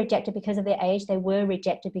 they weren't rejected because of their age, they were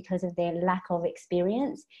rejected because of their lack of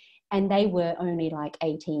experience. And they were only like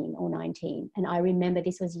 18 or 19. And I remember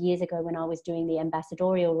this was years ago when I was doing the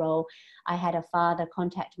ambassadorial role. I had a father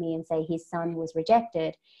contact me and say his son was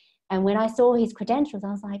rejected. And when I saw his credentials,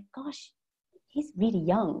 I was like, gosh, he's really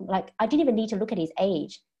young. Like, I didn't even need to look at his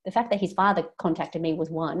age. The fact that his father contacted me was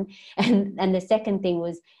one. And the second thing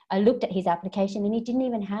was I looked at his application and he didn't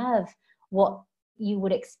even have what you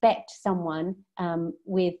would expect someone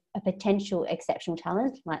with a potential exceptional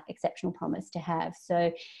talent, like exceptional promise, to have.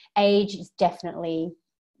 So age is definitely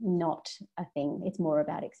not a thing. It's more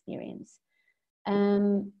about experience.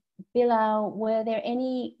 Bilal, were there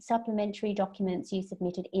any supplementary documents you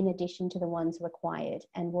submitted in addition to the ones required?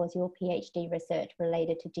 And was your PhD research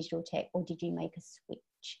related to digital tech, or did you make a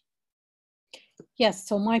switch? Yes,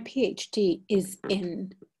 so my PhD is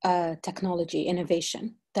in technology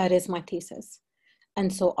innovation. That is my thesis.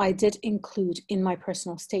 And so I did include in my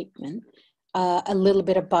personal statement a little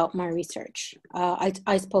bit about my research.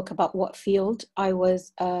 I spoke about what field I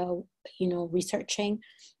was, researching,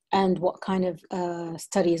 and what kind of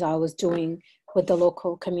studies I was doing with the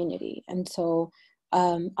local community. And so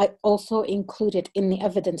I also included in the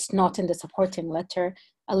evidence, not in the supporting letter,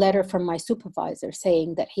 a letter from my supervisor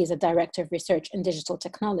saying that he's a director of research in digital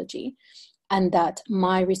technology, and that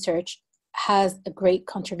my research has a great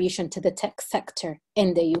contribution to the tech sector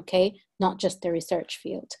in the UK, not just the research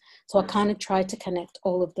field. So I kind of tried to connect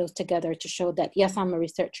all of those together to show that, yes, I'm a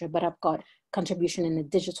researcher, but I've got contribution in the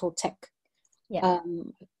digital tech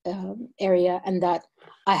area, and that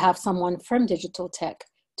I have someone from digital tech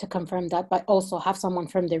to confirm that, but also have someone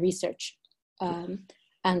from the research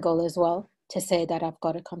angle as well to say that I've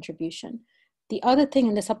got a contribution. The other thing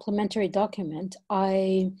in the supplementary document,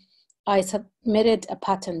 I submitted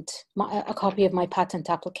a copy of my patent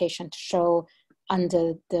application to show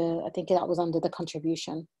under I think that was under the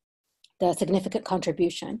contribution, the significant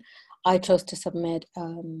contribution. I chose to submit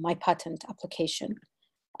my patent application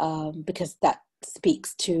because that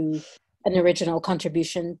speaks to an original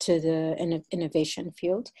contribution to the innovation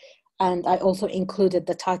field. And I also included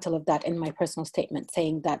the title of that in my personal statement,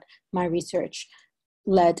 saying that my research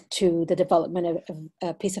led to the development of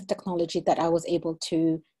a piece of technology that I was able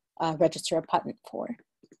to register a patent for,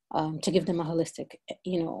 to give them a holistic,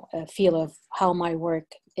 feel of how my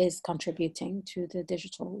work is contributing to the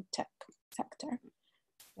digital tech sector.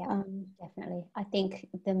 Yeah, definitely. I think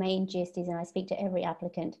the main gist is, and I speak to every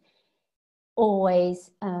applicant, always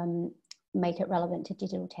make it relevant to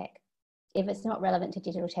digital tech. If it's not relevant to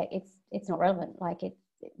digital tech, it's not relevant.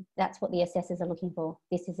 That's what the assessors are looking for.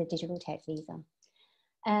 This is a digital tech visa.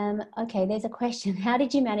 Okay, there's a question. How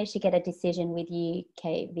did you manage to get a decision with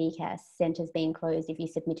UK VCAS centres being closed if you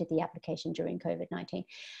submitted the application during COVID-19?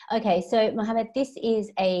 Okay, so Mohammed, this is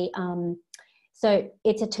so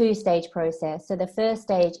it's a two-stage process. So the first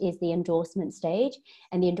stage is the endorsement stage,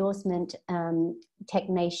 and the endorsement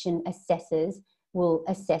technician assessors will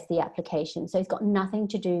assess the application. So it's got nothing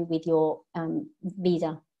to do with your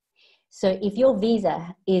visa. So if your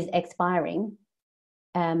visa is expiring,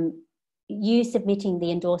 you submitting the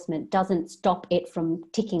endorsement doesn't stop it from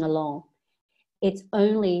ticking along. It's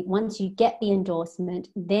only once you get the endorsement,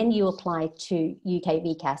 then you apply to UK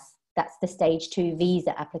VCAS. That's the stage 2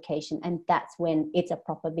 visa application, and that's when it's a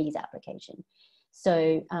proper visa application.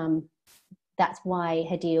 So that's why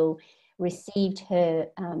Hadeel received her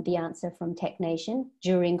the answer from TechNation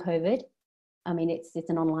during COVID. I mean, it's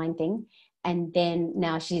an online thing, and then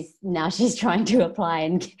now she's trying to apply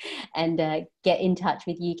and get in touch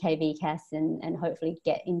with UK VCAS and hopefully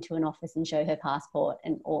get into an office and show her passport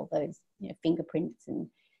and all those fingerprints and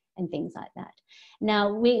things like that.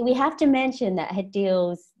 Now we have to mention that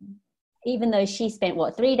Hadeel's, even though she spent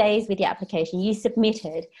 3 days with the application, you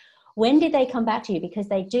submitted. When did they come back to you? Because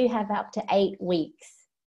they do have up to 8 weeks.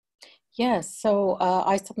 Yes, so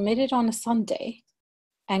I submitted on a Sunday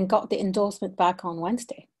and got the endorsement back on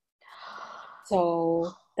Wednesday.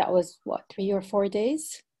 So that was 3 or 4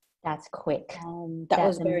 days. That's quick. That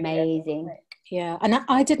was very, amazing. Very quick. Yeah, and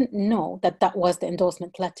I didn't know that was the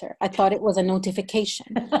endorsement letter. I thought it was a notification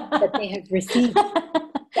that they had received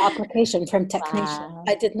the application from TechNation. Wow.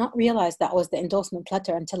 I did not realize that was the endorsement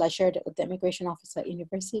letter until I shared it with the immigration officer at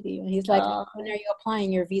university. And he's like, when are you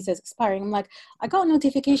applying? Your visa is expiring. I'm like, I got a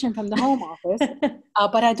notification from the Home Office,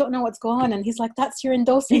 but I don't know what's going on. And he's like, that's your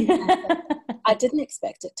endorsement. I didn't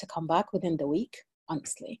expect it to come back within the week,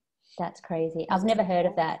 honestly. That's crazy. I've never heard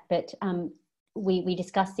of that, but we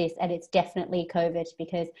discussed this, and it's definitely COVID,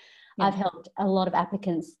 because I've helped a lot of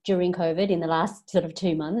applicants during COVID in the last sort of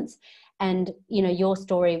 2 months. And, your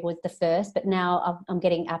story was the first, but now I'm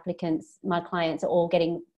getting applicants, my clients are all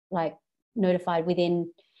getting notified within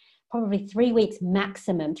probably 3 weeks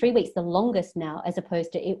maximum, 3 weeks the longest now, as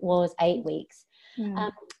opposed to it was 8 weeks.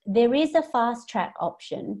 There is a fast track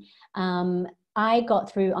option. I got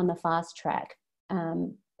through on the fast track,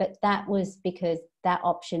 but that was because that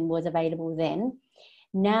option was available then.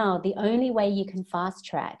 Now, the only way you can fast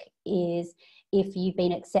track is if you've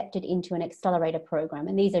been accepted into an accelerator program,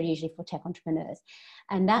 and these are usually for tech entrepreneurs.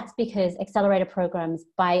 And that's because accelerator programs,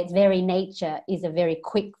 by its very nature, is a very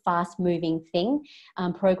quick, fast-moving thing.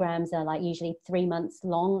 Programs are usually 3 months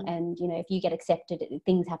long, and if you get accepted,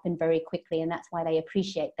 things happen very quickly, and that's why they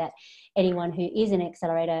appreciate that anyone who is an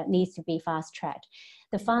accelerator needs to be fast-tracked.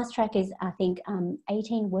 The fast track is, I think,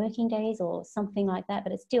 18 working days or something like that,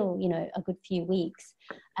 but it's still, a good few weeks.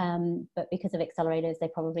 But because of accelerators, they're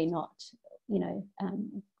probably not,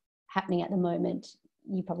 happening at the moment.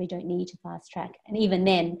 You probably don't need to fast track. And even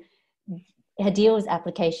then, Hadeel's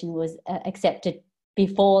application was accepted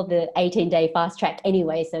before the 18-day fast track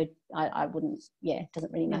anyway. So I wouldn't, it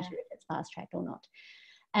doesn't really matter if it's fast tracked or not.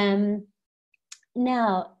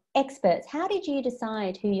 Now, experts, how did you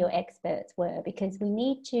decide who your experts were? Because we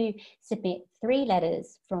need to submit 3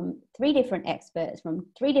 letters from 3 different experts from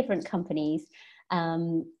 3 different companies,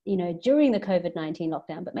 during the COVID-19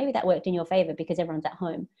 lockdown, but maybe that worked in your favor because everyone's at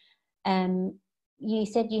home. You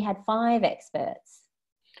said you had 5 experts.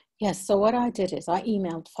 Yes, so what I did is I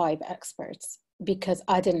emailed 5 experts because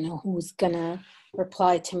I didn't know who's gonna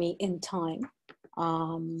reply to me in time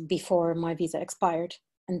before my visa expired.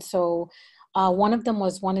 And so one of them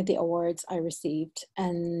was one of the awards I received,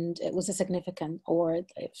 and it was a significant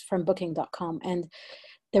award from Booking.com. And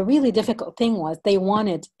the really difficult thing was they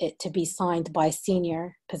wanted it to be signed by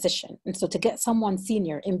senior position. And so to get someone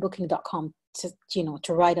senior in Booking.com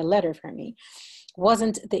to write a letter for me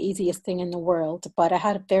wasn't the easiest thing in the world. But I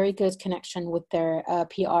had a very good connection with their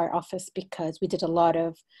PR office because we did a lot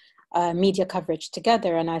of media coverage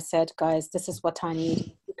together. And I said, guys, this is what I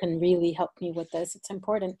need. You can really help me with this. It's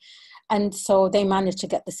important. And so they managed to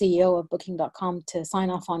get the CEO of Booking.com to sign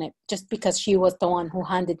off on it, just because she was the one who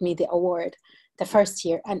handed me the award the first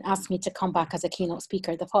year and asked me to come back as a keynote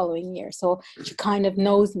speaker the following year. So she kind of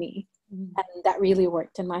knows me, and that really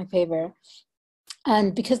worked in my favor.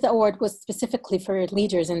 And because the award was specifically for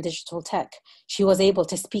leaders in digital tech, she was able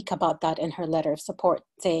to speak about that in her letter of support,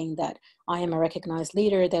 saying that I am a recognized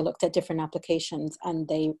leader. They looked at different applications and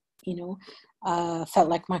they, felt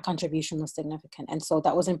like my contribution was significant. And so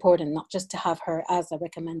that was important, not just to have her as a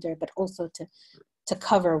recommender, but also to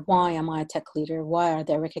cover why am I a tech leader? Why are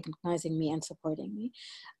they recognizing me and supporting me?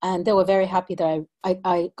 And they were very happy that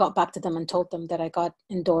I got back to them and told them that I got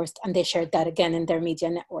endorsed, and they shared that again in their media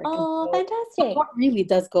network. Oh, so fantastic. support really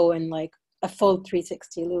does go in like a full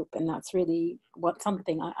 360 loop, and that's really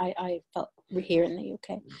something I felt here in the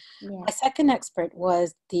UK. Yeah. My second expert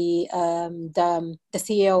was the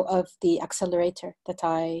CEO of the accelerator that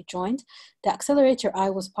I joined. The accelerator I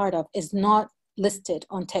was part of is not listed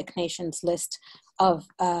on Tech Nation's list of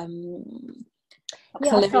I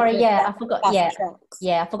forgot.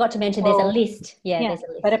 I forgot to mention there's a list. There's a list.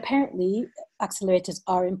 But apparently accelerators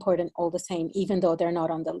are important all the same, even though they're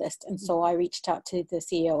not on the list. And so I reached out to the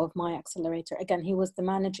CEO of my accelerator. Again, he was the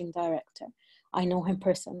managing director. I know him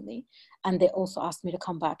personally. And they also asked me to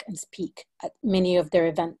come back and speak at many of their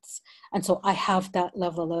events. And so I have that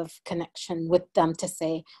level of connection with them to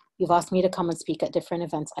say, you've asked me to come and speak at different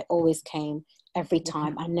events. I always came every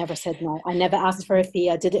time. I never said no. I never asked for a fee.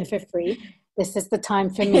 I did it for free. This is the time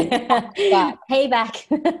for me. Payback.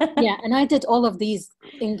 Yeah. And I did all of these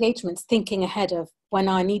engagements thinking ahead of when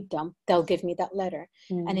I need them, they'll give me that letter.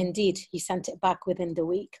 And indeed, he sent it back within the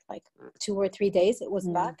week, like 2 or 3 days, it was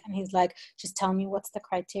back. And he's like, just tell me what's the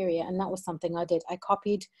criteria. And that was something I did. I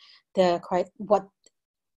copied what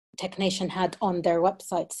Tech Nation had on their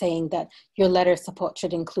website saying that your letter support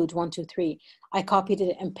should include 1, 2, 3. I copied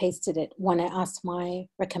it and pasted it when I asked my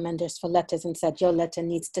recommenders for letters and said, your letter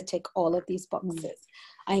needs to tick all of these boxes.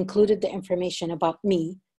 I included the information about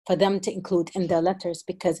me for them to include in their letters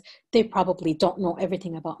because they probably don't know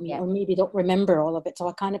everything about me or maybe don't remember all of it. So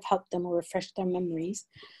I kind of helped them or refreshed their memories.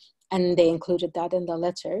 And they included that in the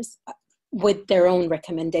letters with their own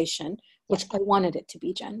recommendation, which I wanted it to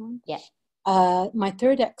be genuine. Yeah. My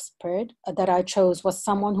third expert that I chose was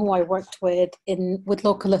someone who I worked with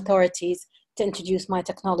local authorities to introduce my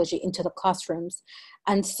technology into the classrooms.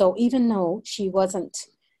 And so even though she wasn't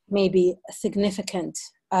maybe a significant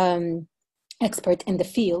expert in the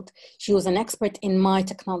field, she was an expert in my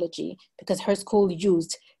technology because her school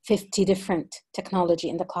used 50 different technology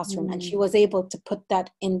in the classroom. And she was able to put that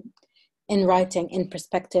in writing, in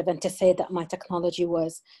perspective, and to say that my technology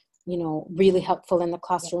was really helpful in the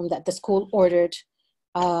classroom, that the school ordered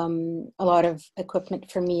a lot of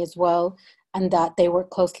equipment for me as well, and that they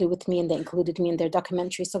worked closely with me and they included me in their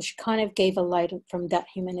documentary. So she kind of gave a light from that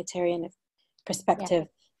humanitarian perspective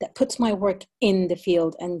that puts my work in the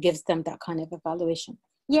field and gives them that kind of evaluation.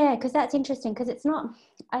 Yeah, because that's interesting, because it's not,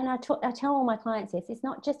 and I tell all my clients this, it's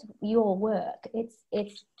not just your work, it's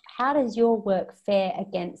how does your work fare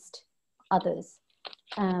against others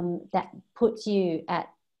that puts you at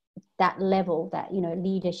that level, that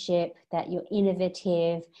leadership, that you're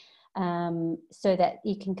innovative, so that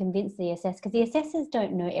you can convince the assessors, because the assessors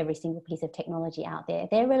don't know every single piece of technology out there.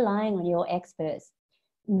 They're relying on your experts'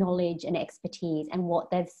 knowledge and expertise and what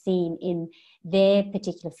they've seen in their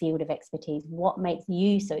particular field of expertise. What makes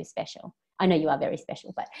you so special? I know you are very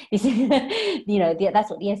special, but this is, that's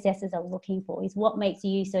what the assessors are looking for, is what makes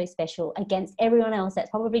you so special against everyone else that's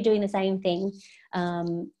probably doing the same thing,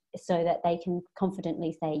 so that they can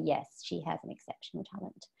confidently say, yes, she has an exceptional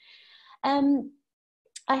talent.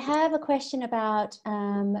 I have a question about,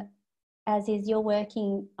 as is you're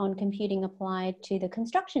working on computing applied to the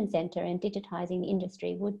construction sector and digitizing the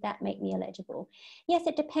industry. Would that make me eligible? Yes,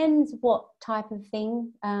 it depends what type of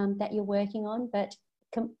thing that you're working on, but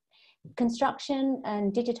construction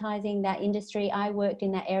and digitizing that industry, I worked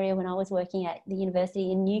in that area when I was working at the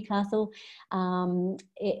university in Newcastle.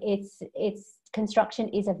 Construction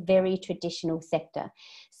is a very traditional sector.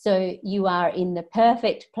 So you are in the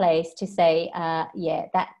perfect place to say,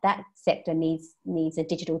 that sector needs a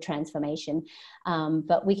digital transformation.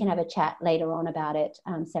 But we can have a chat later on about it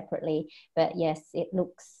separately. But yes, it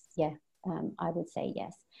looks, I would say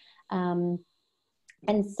yes.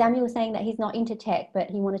 And Samuel was saying that he's not into tech, but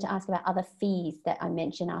he wanted to ask about other fees that I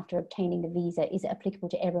mentioned after obtaining the visa. Is it applicable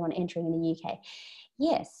to everyone entering in the UK?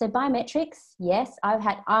 Yes. So biometrics, yes. I've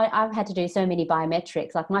had to do so many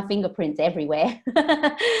biometrics, like my fingerprints everywhere.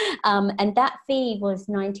 And that fee was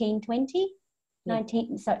 $19.20. Yeah.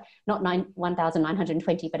 19, so not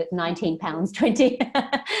 1,920, but it's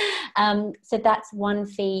 £19.20. So that's one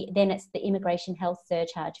fee. Then it's the immigration health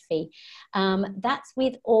surcharge fee. That's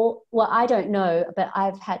with all, well, I don't know, but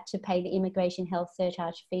I've had to pay the immigration health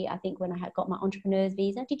surcharge fee, I think, when I had got my entrepreneur's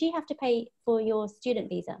visa. Did you have to pay for your student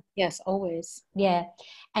visa? Yes, always. Yeah.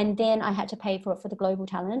 And then I had to pay for it for the global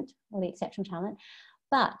talent or the exceptional talent.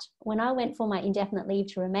 But when I went for my indefinite leave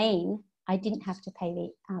to remain, I didn't have to pay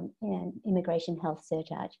the immigration health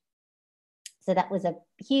surcharge. So that was a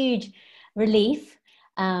huge relief.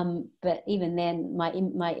 But even then, my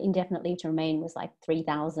indefinite leave to remain was like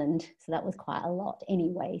 3,000. So that was quite a lot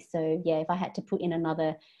anyway. So yeah, if I had to put in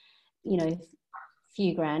another,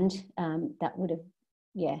 few grand, that would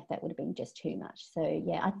have been just too much. So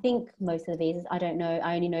yeah, I think most of the visas, I don't know.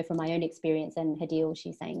 I only know from my own experience, and Hadeel,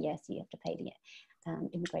 she's saying, yes, you have to pay the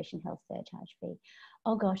immigration health surcharge fee.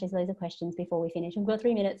 Oh gosh, there's loads of questions before we finish. We've got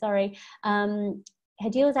 3 minutes, sorry.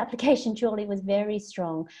 Hadeel's application surely was very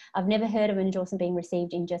strong. I've never heard of an endorsement being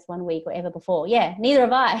received in just 1 week or ever before. Yeah, neither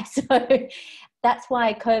have I. So that's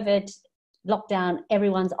why COVID lockdown,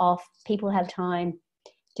 everyone's off. People have time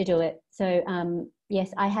to do it. So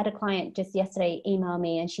yes, I had a client just yesterday email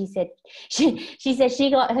me, and she said she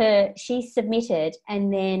submitted,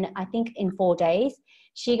 and then I think in 4 days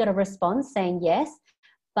she got a response saying yes,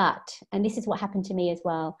 but, and this is what happened to me as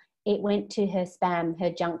well, it went to her spam, her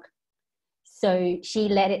junk. So she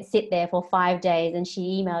let it sit there for 5 days, and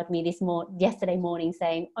she emailed me yesterday morning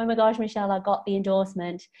saying, oh my gosh, Michelle, I got the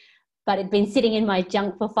endorsement, but it'd been sitting in my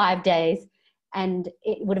junk for 5 days, and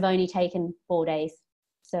it would have only taken 4 days.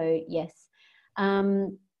 So yes.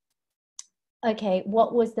 Okay,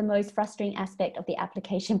 what was the most frustrating aspect of the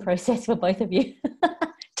application process for both of you?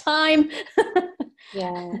 Time.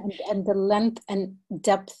 Yeah, and the length and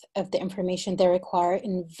depth of the information they require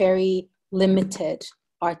in very limited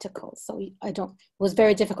articles. So it was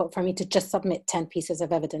very difficult for me to just submit 10 pieces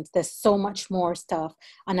of evidence. There's so much more stuff,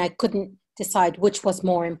 and I couldn't decide which was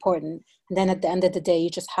more important. And then at the end of the day, you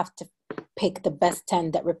just have to pick the best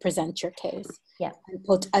 10 that represent your case. Yeah. And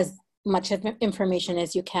put as much of information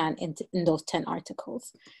as you can in those 10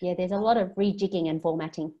 articles. Yeah, there's a lot of rejigging and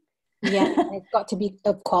formatting. Yeah, and it's got to be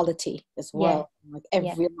of quality as well. Yeah. Like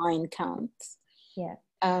every line counts. Yeah.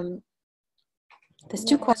 There's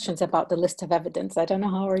 2 questions about the list of evidence. I don't know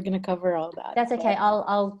how we're going to cover all that. That's okay.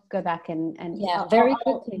 I'll go back and yeah, very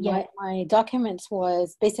quickly. My documents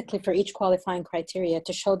was basically for each qualifying criteria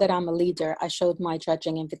to show that I'm a leader. I showed my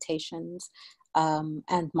judging invitations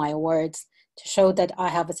and my awards. To show that I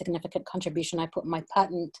have a significant contribution, I put my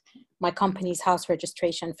patent, my company's house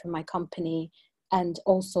registration for my company, and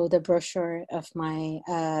also the brochure of my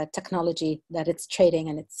technology that it's trading,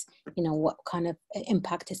 and it's, what kind of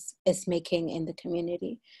impact is making in the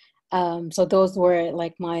community. So those were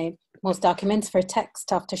like my most documents. For tech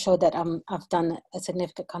stuff, to show that I've done a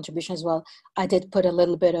significant contribution as well. I did put a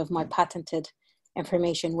little bit of my patented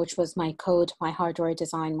information, which was my code, my hardware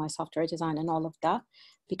design, my software design, and all of that,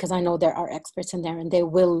 because I know there are experts in there, and they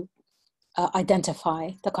will identify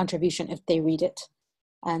the contribution if they read it.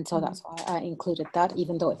 And so that's why I included that,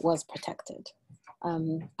 even though it was protected.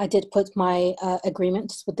 I did put my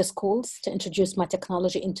agreements with the schools to introduce my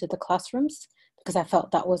technology into the classrooms, because I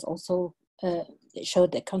felt that was also, it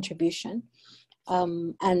showed the contribution.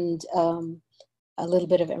 And a little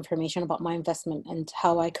bit of information about my investment and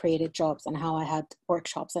how I created jobs and how I had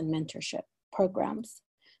workshops and mentorship programs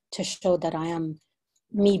to show that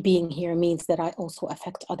me being here means that I also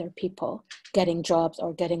affect other people getting jobs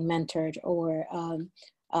or getting mentored or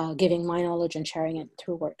giving my knowledge and sharing it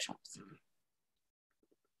through workshops.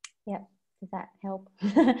 Yep. Does that help?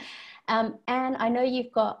 And I know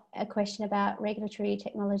you've got a question about regulatory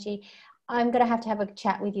technology. I'm going to have a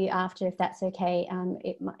chat with you after, if that's okay.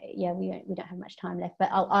 We don't have much time left, but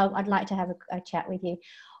I'd like to have a chat with you.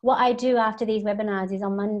 What I do after these webinars is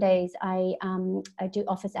on Mondays, I do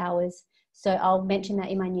office hours. So I'll mention that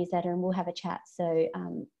in my newsletter, and we'll have a chat. So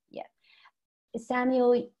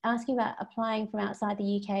Samuel, asking about applying from outside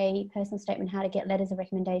the UK, personal statement, how to get letters of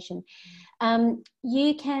recommendation.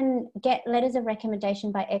 You can get letters of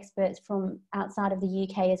recommendation by experts from outside of the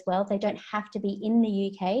UK as well. They don't have to be in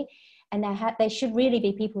the UK, and they should really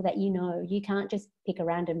be people that you know. You can't just pick a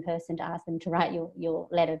random person to ask them to write your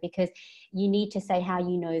letter, because you need to say how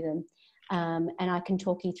you know them. And I can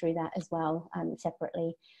talk you through that as well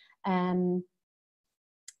separately.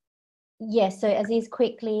 Yes, so Aziz,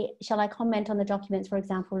 quickly, shall I comment on the documents, for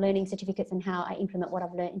example, learning certificates, and how I implement what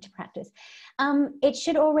I've learned into practice? It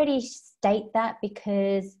should already state that,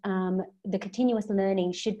 because the continuous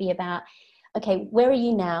learning should be about, okay, where are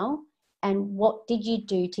you now? and what did you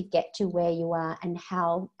do to get to where you are, and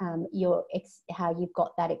how how you've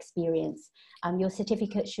got that experience. Your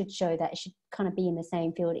certificate should show that. It should kind of be in the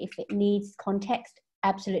same field. If it needs context,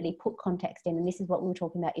 absolutely put context in. And this is what we were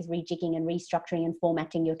talking about, is rejigging and restructuring and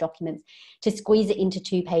formatting your documents to squeeze it into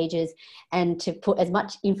 2 pages and to put as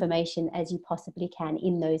much information as you possibly can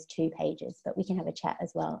in those 2 pages. But we can have a chat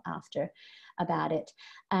as well after about it.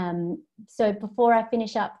 So before I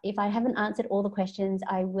finish up, if I haven't answered all the questions,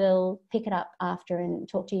 I will pick it up after and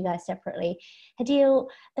talk to you guys separately. Hadeel,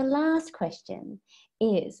 the last question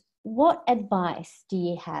is, what advice do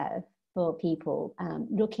you have for people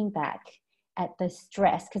looking back at the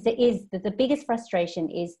stress? Because it is the biggest frustration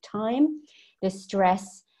is time, the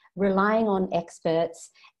stress, relying on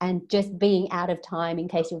experts, and just being out of time in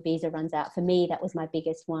case your visa runs out. For me, that was my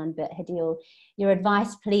biggest one. But Hadeel, your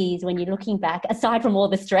advice, please, when you're looking back, aside from all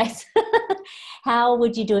the stress, how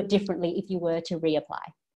would you do it differently if you were to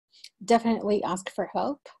reapply? Definitely ask for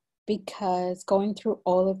help, because going through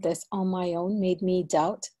all of this on my own made me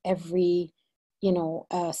doubt every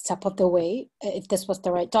step of the way. If this was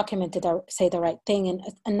the right document, did I say the right thing? And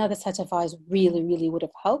another set of eyes really, really would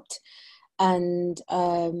have helped. And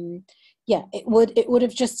it would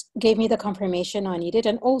have just gave me the confirmation I needed,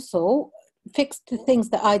 and also fixed the things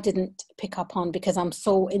that I didn't pick up on because I'm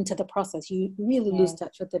so into the process. You really lose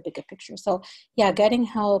touch with the bigger picture. So getting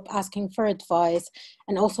help, asking for advice,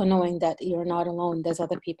 and also knowing that you're not alone. There's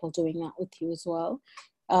other people doing that with you as well.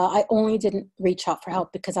 I only didn't reach out for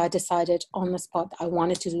help because I decided on the spot that I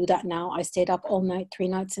wanted to do that now. I stayed up all night, 3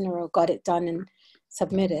 nights in a row, got it done and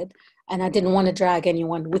submitted. And I didn't want to drag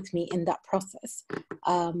anyone with me in that process.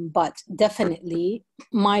 But definitely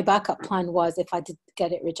my backup plan was, if I did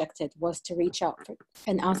get it rejected, was to reach out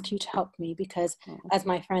and ask you to help me, because as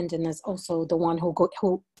my friend and as also the one who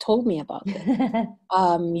told me about it,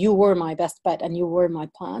 you were my best bet and you were my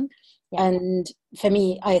plan. Yeah. And for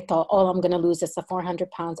me, I thought, all I'm going to lose is the £400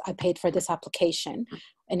 I paid for this application.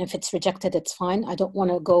 And if it's rejected, it's fine. I don't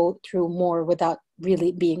want to go through more without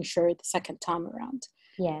really being sure the second time around.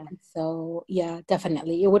 Yeah. So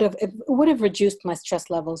definitely. It would have reduced my stress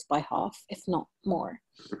levels by half, if not more.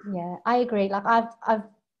 Yeah, I agree. Like I've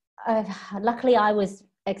luckily I was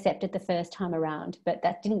accepted the first time around, but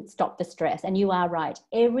that didn't stop the stress. And you are right.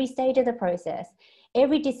 Every stage of the process,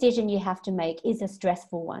 every decision you have to make is a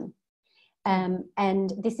stressful one.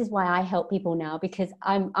 And this is why I help people now, because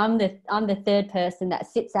I'm the third person that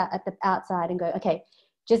sits out at the outside and go, okay,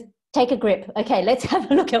 just take a grip. Okay, let's have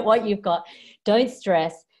a look at what you've got. Don't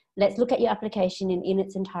stress. Let's look at your application in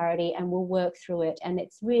its entirety, and we'll work through it. And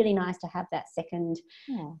it's really nice to have that second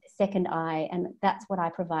eye, and that's what I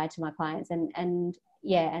provide to my clients. And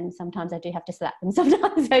sometimes I do have to slap them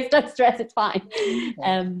sometimes. So don't stress, it's fine.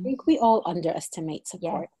 I think we all underestimate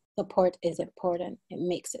support. Yeah. Support is important. It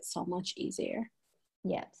makes it so much easier.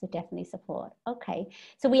 Yeah, so definitely support. Okay,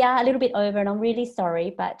 so we are a little bit over, and I'm really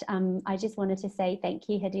sorry, but I just wanted to say thank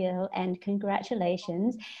you, Hadeel, and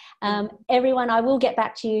congratulations. Everyone, I will get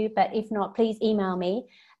back to you, but if not, please email me.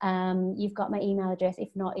 You've got my email address.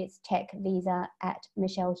 If not, it's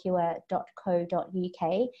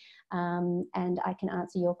techvisa@michellehewer.co.uk, and I can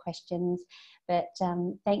answer your questions. But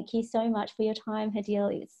thank you so much for your time, Hadeel.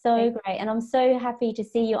 It's so great, and I'm so happy to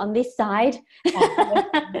see you on this side.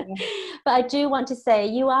 But I do want to say,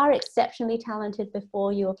 you are exceptionally talented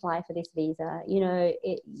before you apply for this visa. You're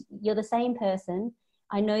the same person.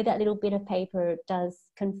 I know that little bit of paper does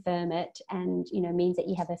confirm it, and means that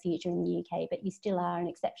you have a future in the UK, but you still are an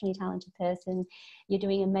exceptionally talented person. You're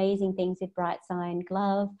doing amazing things with Bright Sign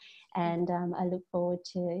Glove, and I look forward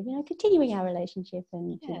to continuing our relationship.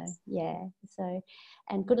 And so,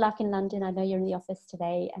 and good luck in London. I know you're in the office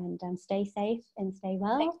today, and stay safe and stay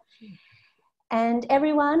well. And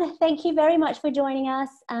everyone, thank you very much for joining us.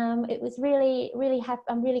 It was really, really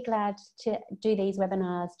I'm really glad to do these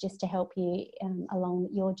webinars just to help you along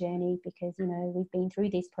your journey, because, we've been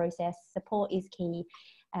through this process. Support is key,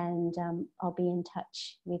 and I'll be in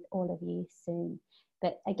touch with all of you soon.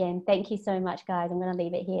 But again, thank you so much, guys. I'm going to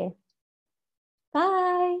leave it here. Bye.